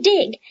help me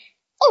dig.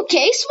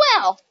 Okay,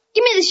 swell.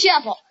 Give me the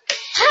shovel.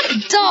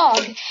 Hot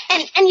dog.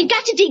 And you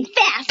got to dig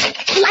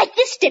fast. Like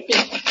this, Dippy.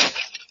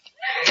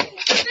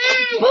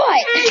 Boy,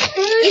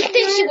 you'd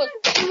think she was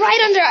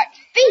right under our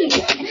feet.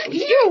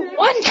 You're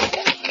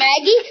wonderful,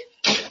 Maggie.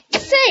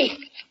 Say,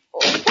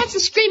 what's the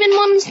screaming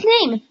woman's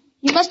name?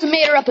 You must have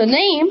made her up a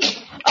name.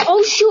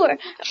 Oh, sure.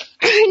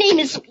 Her name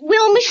is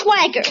Wilma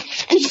Schwager,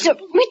 and she's a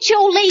rich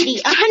old lady,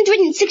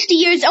 160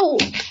 years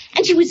old,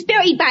 and she was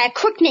buried by a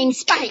crook named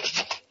Spike.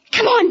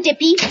 Come on,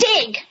 Dippy,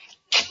 dig.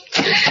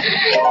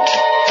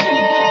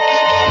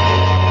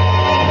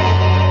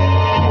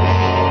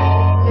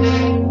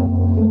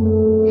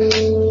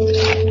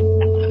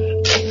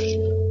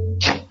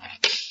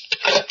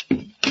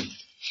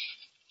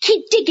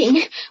 Keep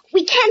digging.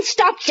 We can't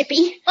stop,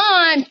 Dippy.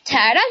 Oh, I'm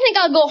tired. I think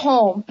I'll go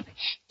home.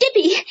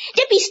 Dippy,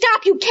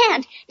 stop. You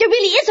can't. There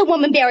really is a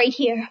woman buried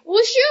here.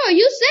 Well, sure.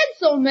 You said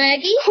so,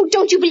 Maggie. Oh,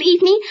 don't you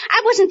believe me?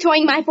 I wasn't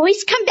throwing my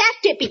voice. Come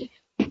back, Dippy.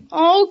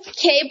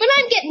 Okay, but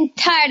I'm getting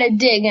tired of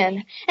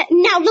digging.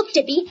 Now look,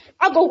 Dippy,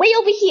 I'll go way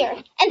over here,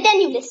 and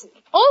then you listen.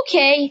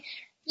 Okay.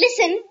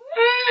 Listen.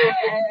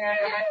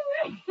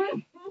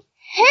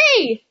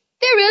 Hey,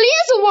 there really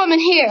is a woman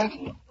here.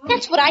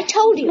 That's what I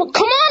told you. Well,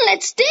 come on,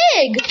 let's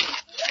dig.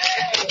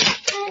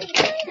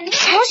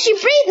 How's she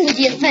breathing,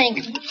 do you think?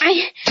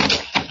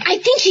 I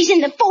think she's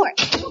in the fort.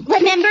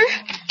 Remember?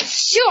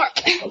 Sure.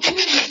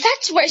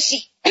 That's where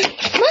she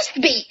must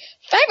be.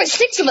 5 or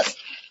 6 of us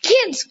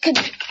kids could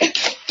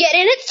get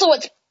in it so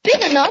it's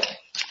big enough.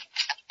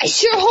 I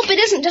sure hope it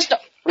isn't just a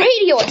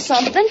radio or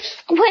something.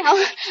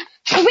 Well,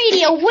 a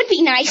radio would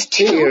be nice,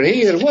 too.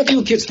 Here, what do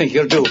you kids think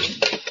you're doing?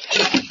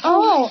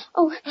 Oh,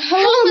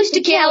 hello,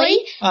 Mr.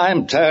 Kelly.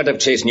 I'm tired of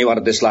chasing you out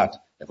of this lot.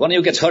 If one of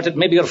you gets hurted,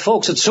 maybe your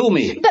folks would sue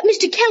me. But,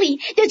 Mr. Kelly,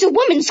 there's a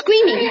woman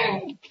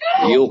screaming.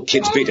 You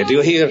kids beat it, do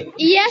you hear?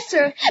 Yes,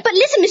 sir. But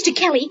listen, Mr.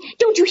 Kelly,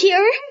 don't you hear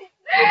her?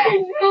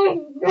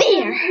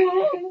 There.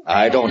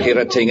 I don't hear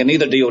a thing, and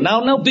neither do you.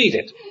 Now beat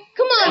it.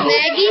 Come on,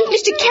 Maggie.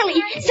 Mr.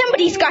 Kelly,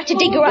 somebody's got to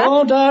dig her up.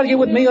 Don't argue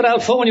with me or I'll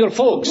phone your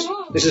folks.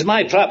 This is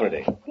my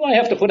property. Do I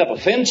have to put up a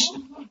fence?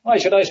 Why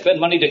should I spend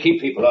money to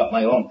keep people off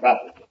my own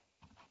property?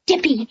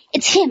 Dippy,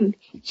 it's him.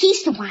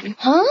 He's the one.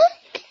 Huh?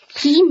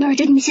 He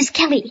murdered Mrs.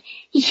 Kelly.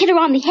 He hit her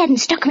on the head and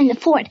stuck her in the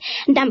fort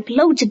and dumped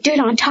loads of dirt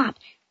on top.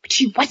 But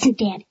she wasn't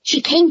dead.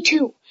 She came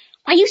to.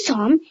 Why, you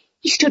saw him.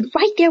 He stood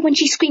right there when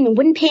she screamed and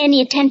wouldn't pay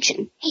any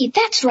attention. Hey,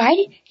 that's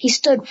right. He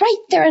stood right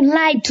there and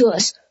lied to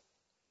us.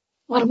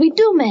 What'll we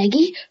do,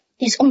 Maggie?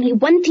 There's only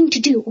one thing to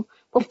do.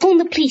 We'll phone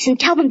the police and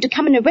tell them to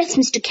come and arrest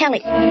Mr.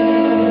 Kelly.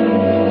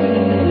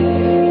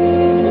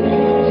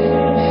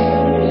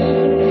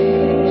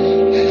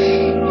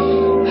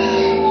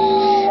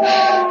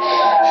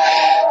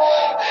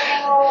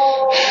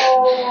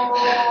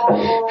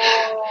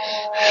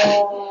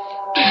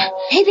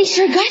 Hey, they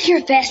sure got here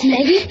fast,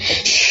 Maggie.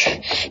 Shh,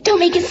 don't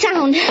make a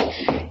sound.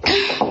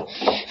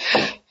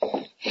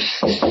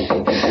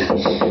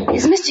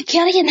 Is Mr.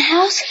 Kelly in the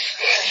house?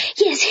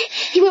 Yes,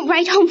 he went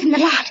right home from the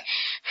lot.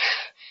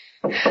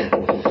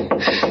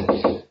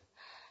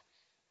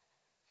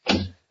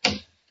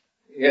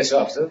 Yes,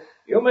 officer.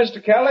 You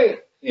Mr. Kelly?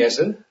 Yes,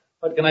 sir.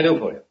 What can I do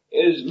for you?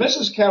 Is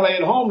Mrs. Kelly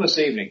at home this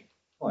evening?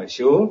 Why,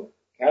 sure.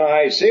 Can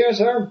I see her,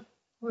 sir?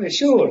 Why,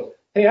 sure.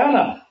 Hey,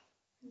 Anna.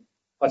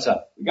 What's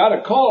up? We got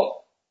a call.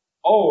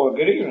 Oh,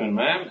 good evening,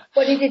 ma'am.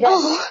 What did it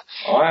Oh,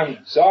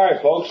 I'm sorry,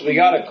 folks. We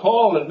got a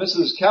call that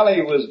Mrs.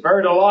 Kelly was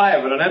buried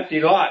alive in an empty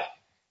lot.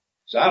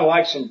 Sounded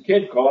like some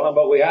kid calling,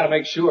 but we had to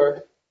make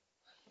sure.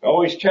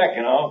 Always check,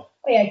 you know.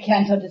 Oh, I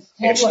can't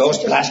understand. It's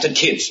those blasted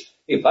kids.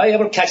 If I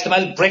ever catch them,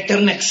 I'll break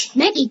their necks.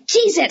 Maggie,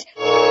 tease it.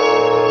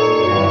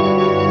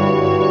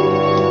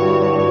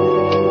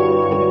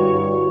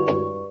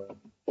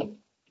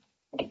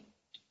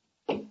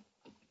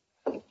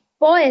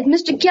 Boy, if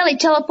Mr. Kelly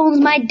telephones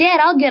my dad,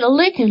 I'll get a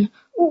licking.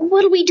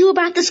 What do we do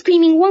about the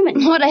screaming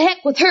woman? What the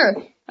heck with her?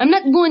 I'm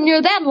not going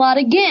near that lot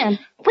again.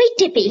 Wait,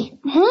 Dippy.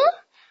 Huh?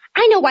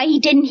 I know why he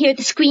didn't hear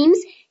the screams.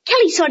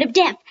 Kelly's sort of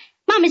deaf.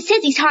 Mama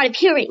says he's hard of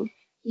hearing.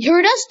 He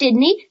heard us,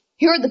 didn't he?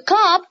 He heard the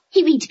cop.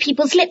 He reads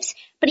people's lips,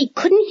 but he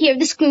couldn't hear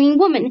the screaming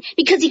woman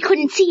because he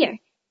couldn't see her.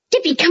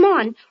 Dippy, come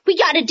on. We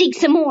gotta dig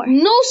some more.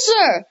 No,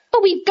 sir.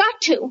 But we've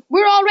got to.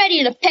 We're already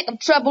in a peck of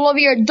trouble over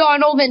your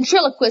darn old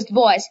ventriloquist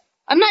voice.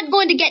 I'm not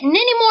going to get in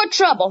any more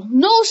trouble.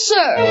 No,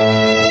 sir.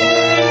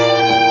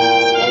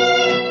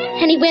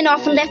 And he went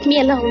off and left me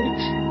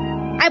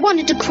alone. I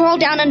wanted to crawl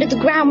down under the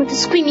ground with the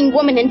screaming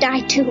woman and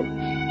die too.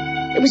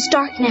 It was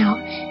dark now,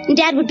 and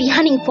Dad would be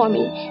hunting for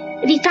me.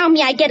 If he found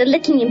me, I'd get a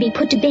licking and be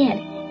put to bed.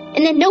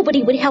 And then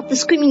nobody would help the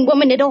screaming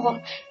woman at all.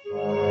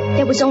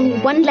 There was only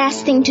one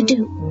last thing to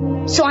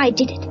do. So I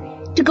did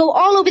it. To go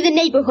all over the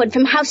neighborhood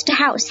from house to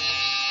house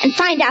and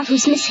find out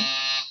who's missing.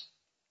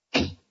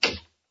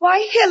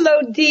 Why,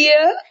 hello,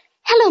 dear.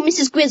 Hello,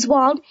 Mrs.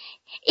 Griswold.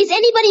 Is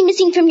anybody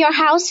missing from your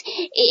house?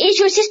 Is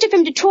your sister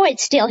from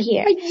Detroit still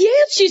here?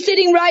 Yes, she's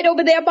sitting right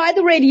over there by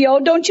the radio.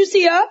 Don't you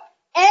see her?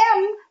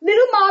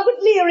 Little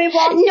Margaret Leary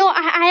wants... No,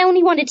 I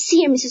only wanted to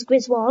see her, Mrs.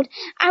 Griswold.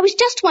 I was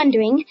just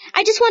wondering.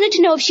 I just wanted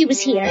to know if she was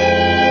here.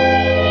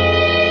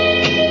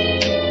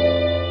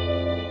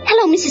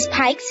 Hello, Mrs.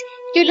 Pikes.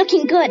 You're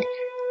looking good.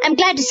 I'm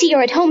glad to see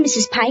you're at home,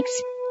 Mrs.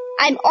 Pikes.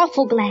 I'm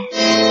awful glad.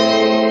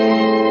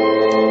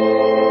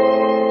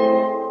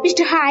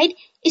 Mr. Hyde,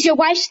 is your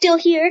wife still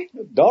here?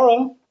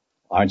 Dora,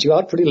 aren't you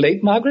out pretty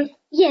late, Margaret?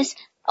 Yes.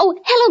 Oh,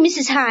 hello,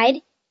 Mrs.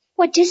 Hyde.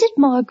 What is it,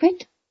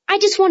 Margaret? I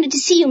just wanted to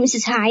see you,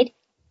 Mrs. Hyde.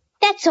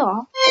 That's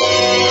all.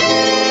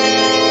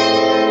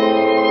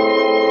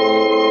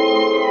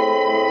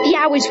 The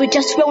hours were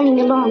just rolling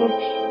along,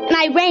 and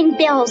I rang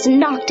bells and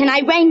knocked, and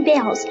I rang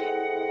bells.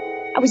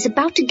 I was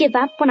about to give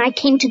up when I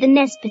came to the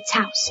Nesbitt's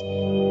house.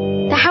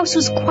 The house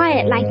was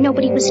quiet, like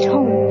nobody was at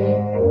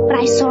home, but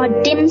I saw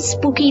a dim,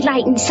 spooky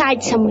light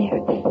inside somewhere.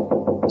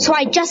 So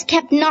I just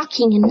kept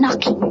knocking and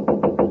knocking.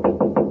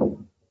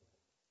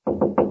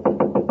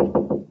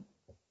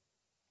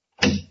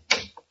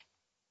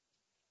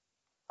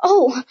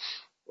 Oh.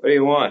 What do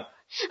you want?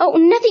 Oh,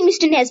 nothing,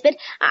 Mr. Nesbit.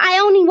 I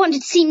only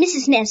wanted to see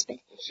Mrs. Nesbit.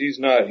 She's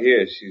not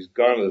here. She's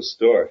gone to the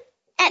store.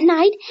 At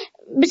night?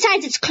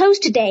 Besides, it's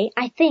closed today,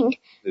 I think.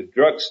 The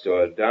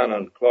drugstore down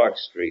on Clark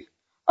Street.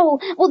 Oh,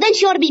 well, then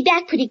she ought to be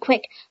back pretty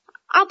quick.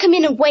 I'll come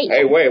in and wait.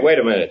 Hey, wait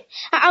a minute.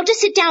 I'll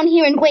just sit down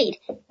here and wait.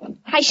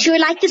 I sure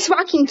like this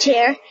rocking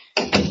chair.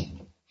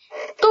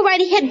 Go right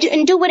ahead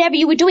and do whatever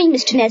you were doing,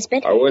 Mr.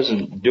 Nesbit. I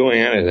wasn't doing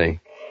anything.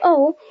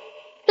 Oh,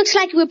 looks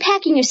like you were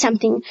packing or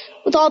something,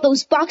 with all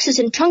those boxes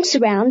and trunks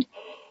around.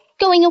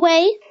 Going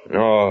away?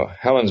 No,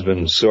 Helen's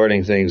been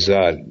sorting things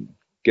out,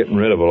 getting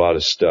rid of a lot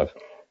of stuff.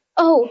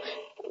 Oh,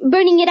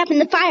 burning it up in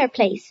the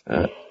fireplace.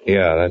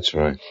 Yeah, that's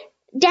right.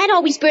 Dad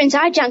always burns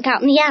our junk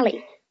out in the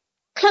alley.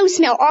 Clothes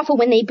smell awful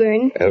when they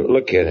burn.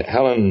 Look, kid,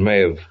 Helen may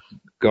have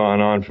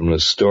gone on from the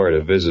store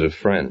to visit a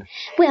friend.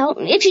 Well,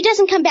 if she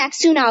doesn't come back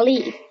soon, I'll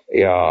leave.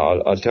 Yeah,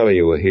 I'll tell her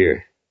you were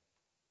here.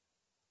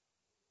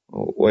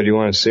 What do you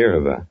want to see her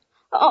about?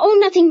 Oh,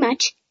 nothing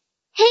much.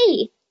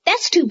 Hey,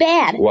 that's too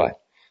bad. What?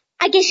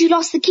 I guess you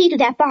lost the key to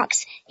that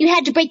box. You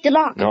had to break the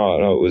lock.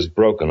 No, it was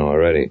broken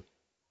already.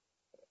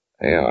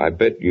 Yeah, I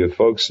bet your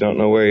folks don't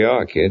know where you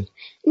are, kid.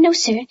 No,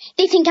 sir.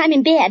 They think I'm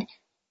in bed.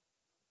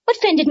 What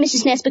friend did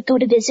Mrs. Nesbit go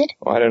to visit?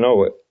 Oh, I don't know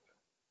what...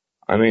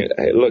 I mean,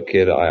 hey, look,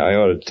 kid, I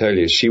ought to tell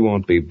you, she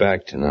won't be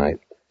back tonight.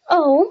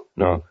 Oh?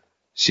 No.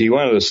 She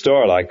went to the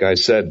store, like I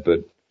said,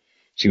 but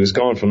she was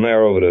going from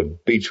there over to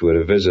Beechwood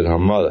to visit her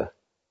mother.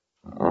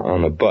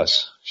 On a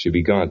bus. She'll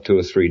be gone 2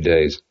 or 3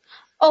 days.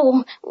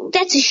 Oh,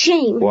 that's a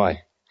shame.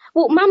 Why?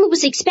 Well, Mama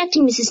was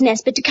expecting Mrs.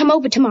 Nesbit to come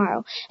over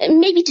tomorrow.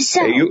 Maybe to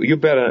sell. Hey, you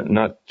better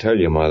not tell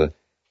your mother.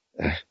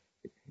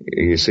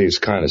 You see, it's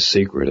kind of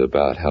secret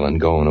about Helen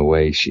going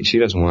away. She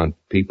doesn't want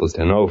people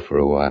to know for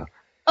a while.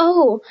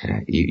 Oh.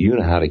 You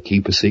know how to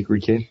keep a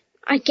secret, kid?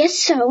 I guess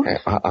so.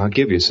 I'll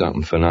give you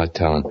something for not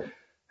telling.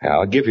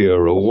 I'll give you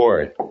a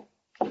reward.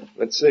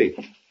 Let's see.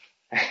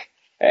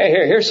 Hey,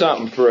 here's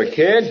something for a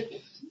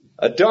kid.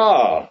 A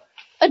doll.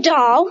 A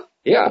doll?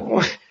 Yeah,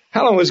 well,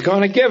 Helen was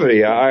going to give it to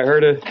you. I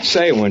heard her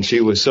say when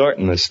she was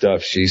sorting the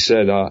stuff. She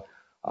said,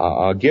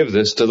 I'll give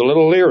this to the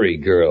little Leary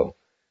girl.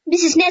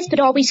 Mrs. Nesbit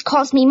always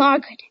calls me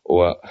Margaret.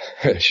 Well,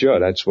 sure,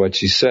 that's what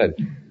she said.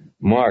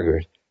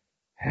 Margaret.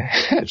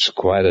 That's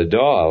quite a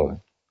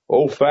doll.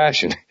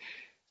 Old-fashioned.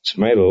 It's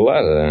made of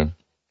leather.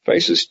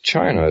 Face is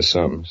china or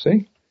something,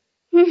 see?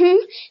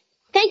 Mm-hmm.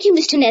 Thank you,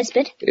 Mr.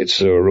 Nesbit.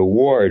 It's a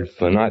reward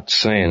for not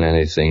saying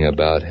anything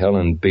about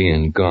Helen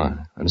being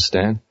gone.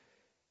 Understand?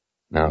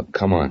 Now,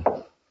 come on.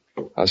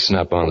 I'll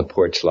snap on the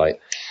porch light.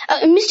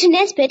 Mr.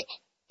 Nesbit,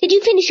 did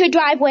you finish your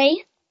driveway?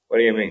 What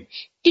do you mean?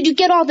 Did you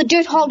get all the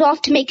dirt hauled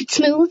off to make it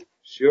smooth?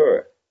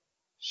 Sure.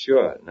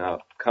 Now,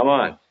 come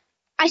on.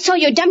 I saw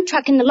your dump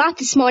truck in the lot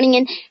this morning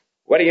and...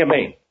 What do you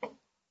mean?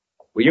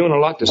 Were you in the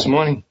lot this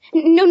morning?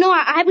 No,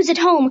 I was at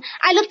home.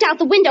 I looked out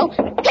the window.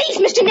 Please,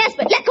 Mr.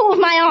 Nesbit, let go of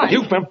my arm.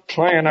 You've been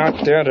playing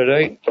out there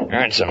today?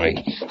 Answer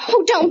me.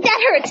 Oh, don't.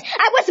 That hurts.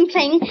 I wasn't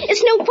playing.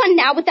 It's no fun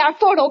now with our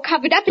fort all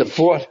covered up. The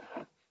fort?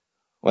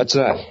 What's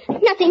that?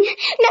 Nothing,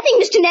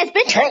 Mr.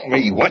 Nesbit. Tell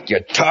me what you're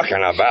talking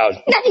about.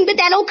 Nothing but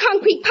that old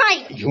concrete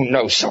pipe. You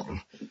know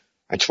something.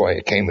 That's why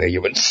you came here.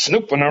 You've been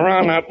snooping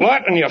around that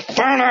lot and you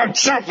found out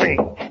something.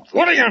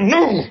 What do you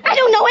know? I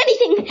don't know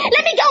anything.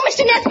 Let me go,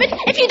 Mr. Nesbit.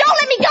 If you don't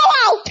let me go,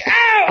 I'll...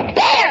 Ow!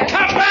 There!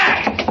 Come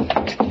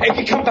back!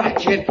 Hey, come back,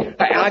 kid.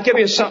 I'll give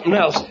you something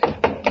else.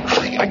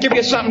 I'll give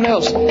you something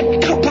else.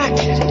 Come back,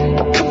 kid.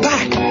 Come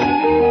back.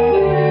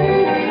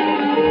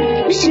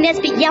 Mr.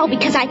 Nesbit yelled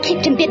because I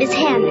kicked and bit his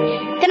hand.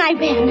 Then I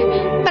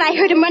ran, but I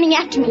heard him running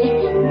after me.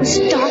 It was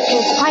dark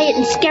and quiet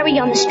and scary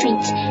on the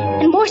streets,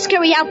 and more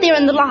scary out there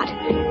in the lot.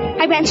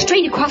 I ran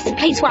straight across the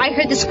place where I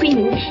heard the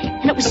screaming,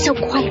 and it was so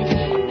quiet.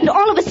 And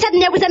all of a sudden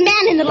there was a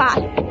man in the lot,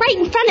 right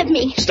in front of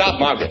me. Stop,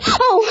 Margaret.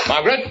 Oh.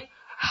 Margaret?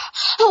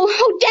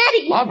 Oh,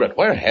 Daddy. Margaret,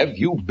 where have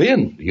you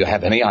been? Do you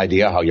have any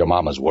idea how your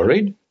mama's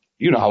worried?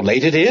 You know how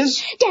late it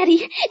is? Daddy,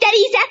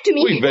 he's after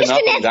me. We've been Mr.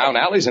 up Nesbit. and down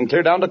alleys and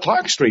clear down to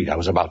Clark Street. I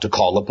was about to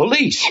call the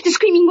police. The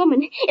screaming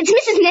woman. It's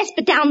Mrs.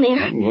 Nesbit down there.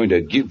 I'm going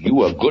to give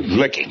you a good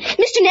licking.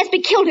 Mr.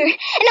 Nesbit killed her, and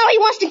now he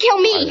wants to kill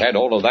me. I've had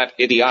all of that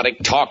idiotic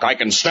talk I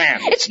can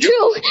stand. It's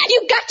true.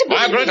 You've got to be...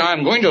 Margaret,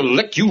 I'm going to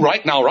lick you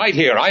right now, right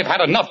here. I've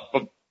had enough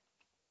of...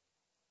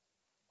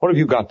 What have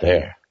you got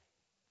there?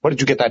 Where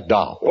did you get that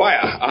doll? Why,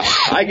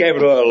 I gave it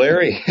to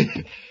Leary.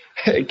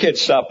 The kid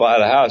stopped by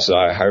the house.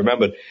 I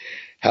remembered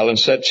Helen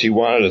said she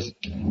wanted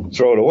to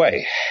throw it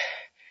away.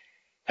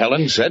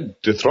 Helen said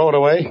to throw it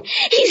away?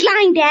 He's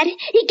lying, Dad.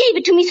 He gave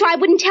it to me so I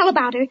wouldn't tell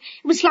about her. It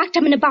was locked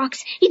up in a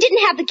box. He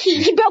didn't have the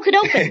key. He broke it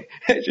open.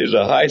 She's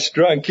a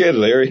high-strung kid,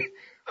 Leary.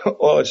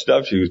 All the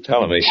stuff she was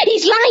telling me.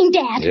 He's lying,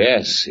 Dad.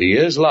 Yes, he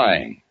is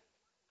lying.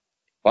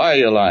 Why are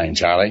you lying,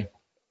 Charlie?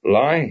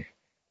 Lying?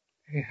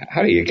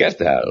 How do you get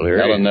that, Leary?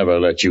 Helen never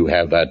let you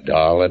have that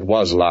doll. It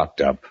was locked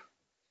up.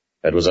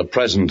 That was a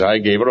present I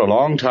gave her a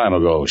long time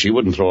ago. She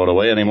wouldn't throw it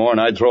away anymore,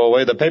 and I'd throw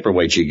away the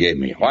paperweight she gave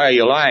me. Why are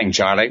you lying,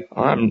 Charlie?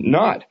 I'm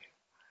not.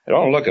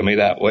 Don't look at me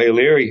that way,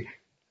 Leary.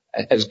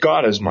 As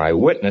God is my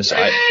witness,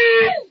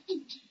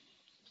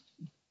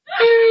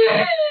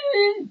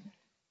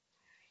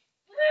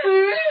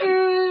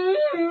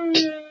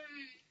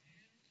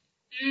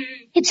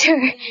 It's her.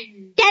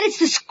 Dad, it's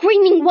the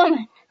screaming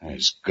woman.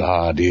 As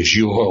God is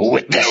your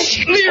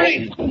witness.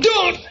 Leary,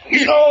 don't!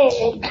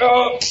 No!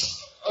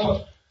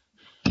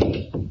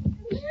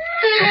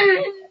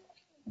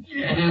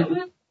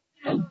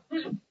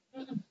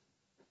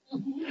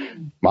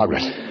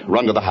 Margaret,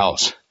 run to the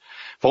house.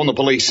 Phone the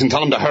police and tell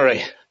them to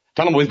hurry.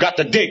 Tell them we've got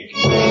to dig.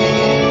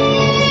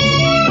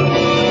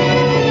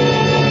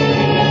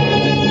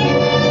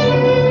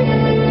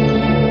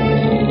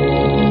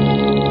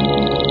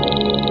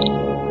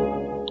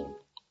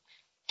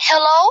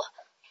 Hello?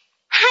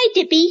 Hi,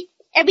 Dippy.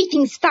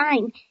 Everything's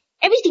fine.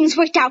 Everything's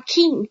worked out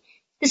keen.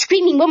 The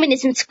screaming woman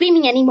isn't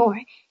screaming anymore,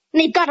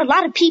 and they've got a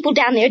lot of people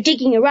down there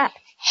digging her up.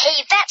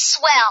 Hey, that's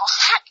swell.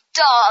 Hot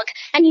dog.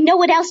 And you know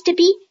what else,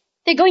 Dippy?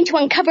 They're going to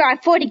uncover our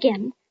fort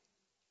again.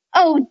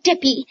 Oh,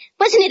 Dippy,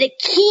 wasn't it a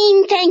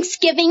keen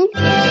Thanksgiving?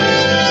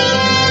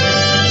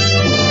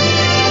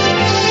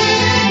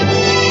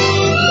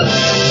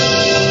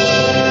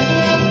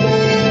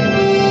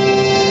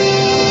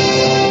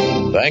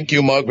 Thank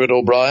you, Margaret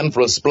O'Brien,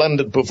 for a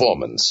splendid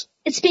performance.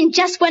 It's been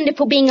just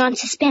wonderful being on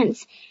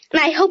Suspense, and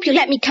I hope you'll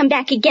let me come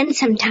back again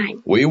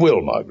sometime. We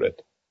will,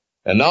 Margaret.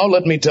 And now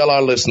let me tell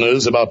our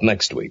listeners about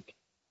next week.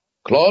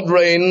 Claude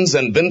Rains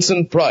and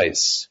Vincent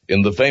Price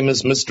in the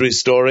famous mystery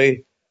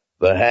story,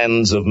 The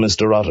Hands of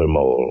Mr.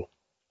 Ottermole.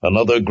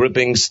 Another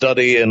gripping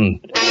study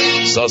in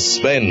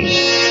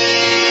suspense.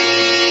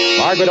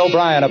 Margaret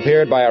O'Brien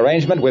appeared by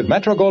arrangement with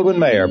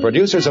Metro-Goldwyn-Mayer,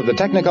 producers of the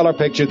Technicolor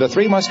picture The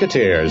Three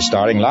Musketeers,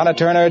 starring Lana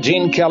Turner,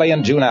 Gene Kelly,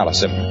 and June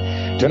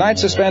Allison.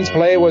 Tonight's suspense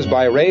play was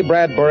by Ray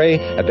Bradbury,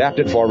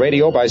 adapted for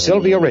radio by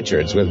Sylvia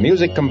Richards, with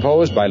music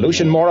composed by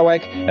Lucien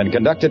Moravec and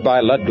conducted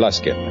by Lud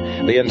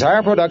Gluskin. The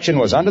entire production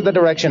was under the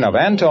direction of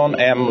Anton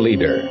M.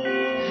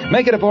 Leader.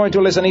 Make it a point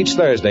to listen each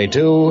Thursday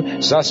to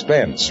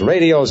Suspense,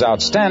 radio's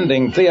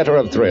outstanding theater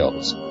of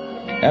thrills.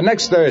 And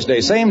next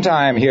Thursday, same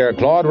time, hear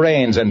Claude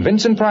Rains and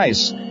Vincent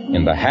Price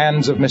in The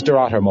Hands of Mr.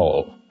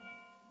 Ottermole.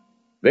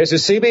 This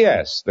is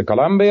CBS, the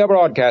Columbia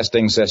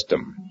Broadcasting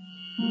System.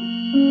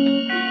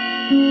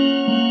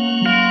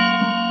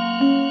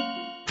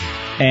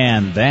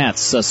 And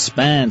that's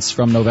Suspense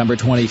from November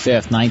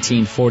 25th,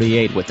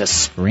 1948, with The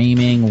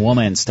Screaming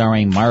Woman,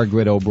 starring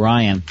Margaret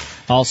O'Brien.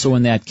 Also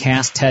in that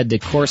cast, Ted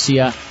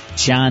DeCorsia,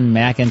 John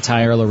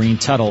McIntire, Lurene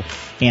Tuttle,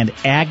 and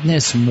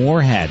Agnes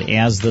Moorehead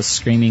as the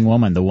Screaming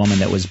Woman, the woman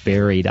that was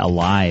buried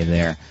alive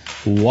there.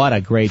 What a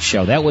great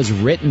show. That was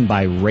written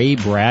by Ray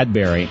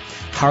Bradbury,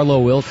 Harlow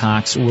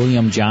Wilcox,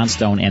 William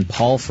Johnstone, and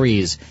Paul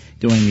Frees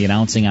doing the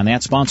announcing on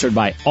that. Sponsored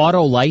by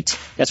Auto-Lite.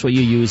 That's what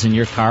you use in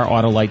your car,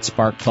 Auto-Lite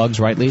spark plugs,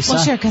 right, Lisa?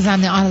 Well, sure, because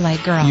I'm the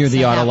Auto-Lite girl. You're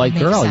the Auto-Lite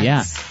girl, sense.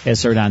 yeah.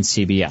 As heard on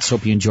CBS.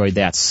 Hope you enjoyed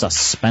that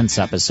Suspense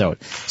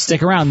episode.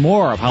 Stick around,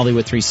 more of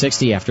Hollywood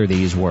 360 after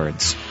these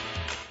words.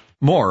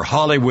 More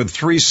Hollywood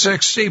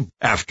 360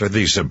 after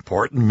these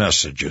important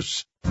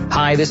messages.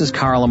 Hi, this is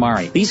Carl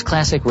Amari. These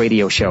classic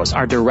radio shows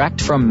are direct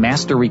from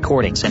master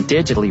recordings and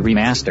digitally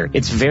remastered.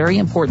 It's very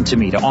important to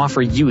me to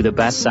offer you the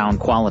best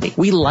sound quality.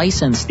 We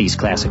license these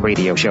classic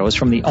radio shows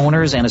from the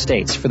owners and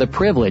estates for the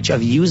privilege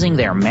of using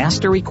their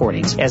master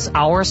recordings as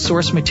our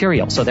source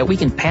material so that we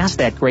can pass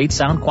that great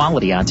sound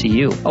quality on to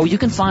you. Oh, you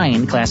can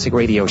find classic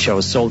radio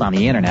shows sold on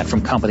the internet from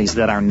companies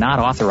that are not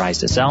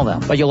authorized to sell them,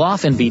 but you'll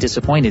often be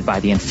disappointed by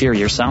the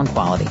inferior sound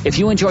quality. If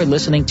you enjoy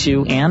listening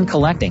to and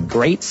collecting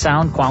great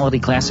sound quality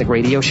classic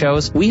radio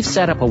shows, we've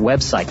set up a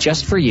website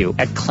just for you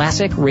at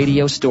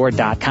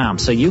classicradiostore.com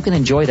so you can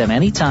enjoy them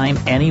anytime,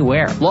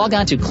 anywhere. Log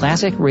on to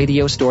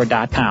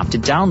classicradiostore.com to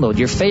download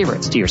your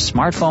favorites to your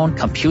smartphone,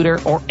 computer,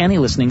 or any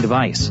listening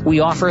device. We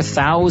offer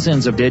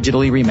thousands of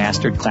digitally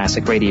remastered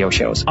classic radio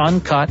shows,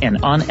 uncut and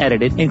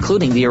unedited,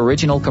 including the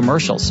original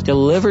commercials,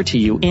 delivered to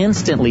you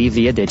instantly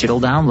via digital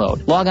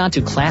download. Log on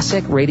to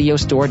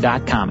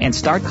classicradiostore.com and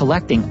start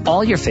collecting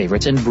all your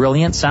favorites in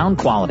brilliant sound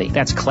quality.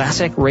 That's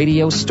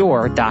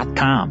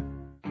classicradiostore.com.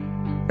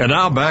 And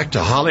now back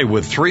to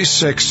Hollywood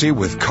 360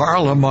 with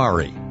Carl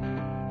Amari.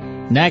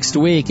 Next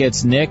week,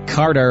 it's Nick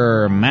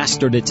Carter,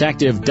 Master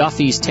Detective,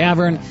 Duffy's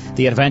Tavern,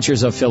 The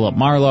Adventures of Philip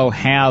Marlowe,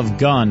 Have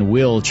Gun,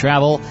 Will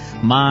Travel,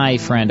 My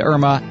Friend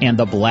Irma, and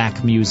The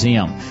Black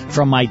Museum.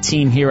 From my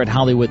team here at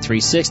Hollywood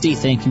 360,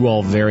 thank you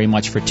all very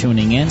much for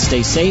tuning in.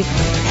 Stay safe.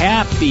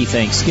 Happy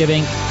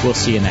Thanksgiving. We'll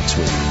see you next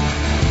week.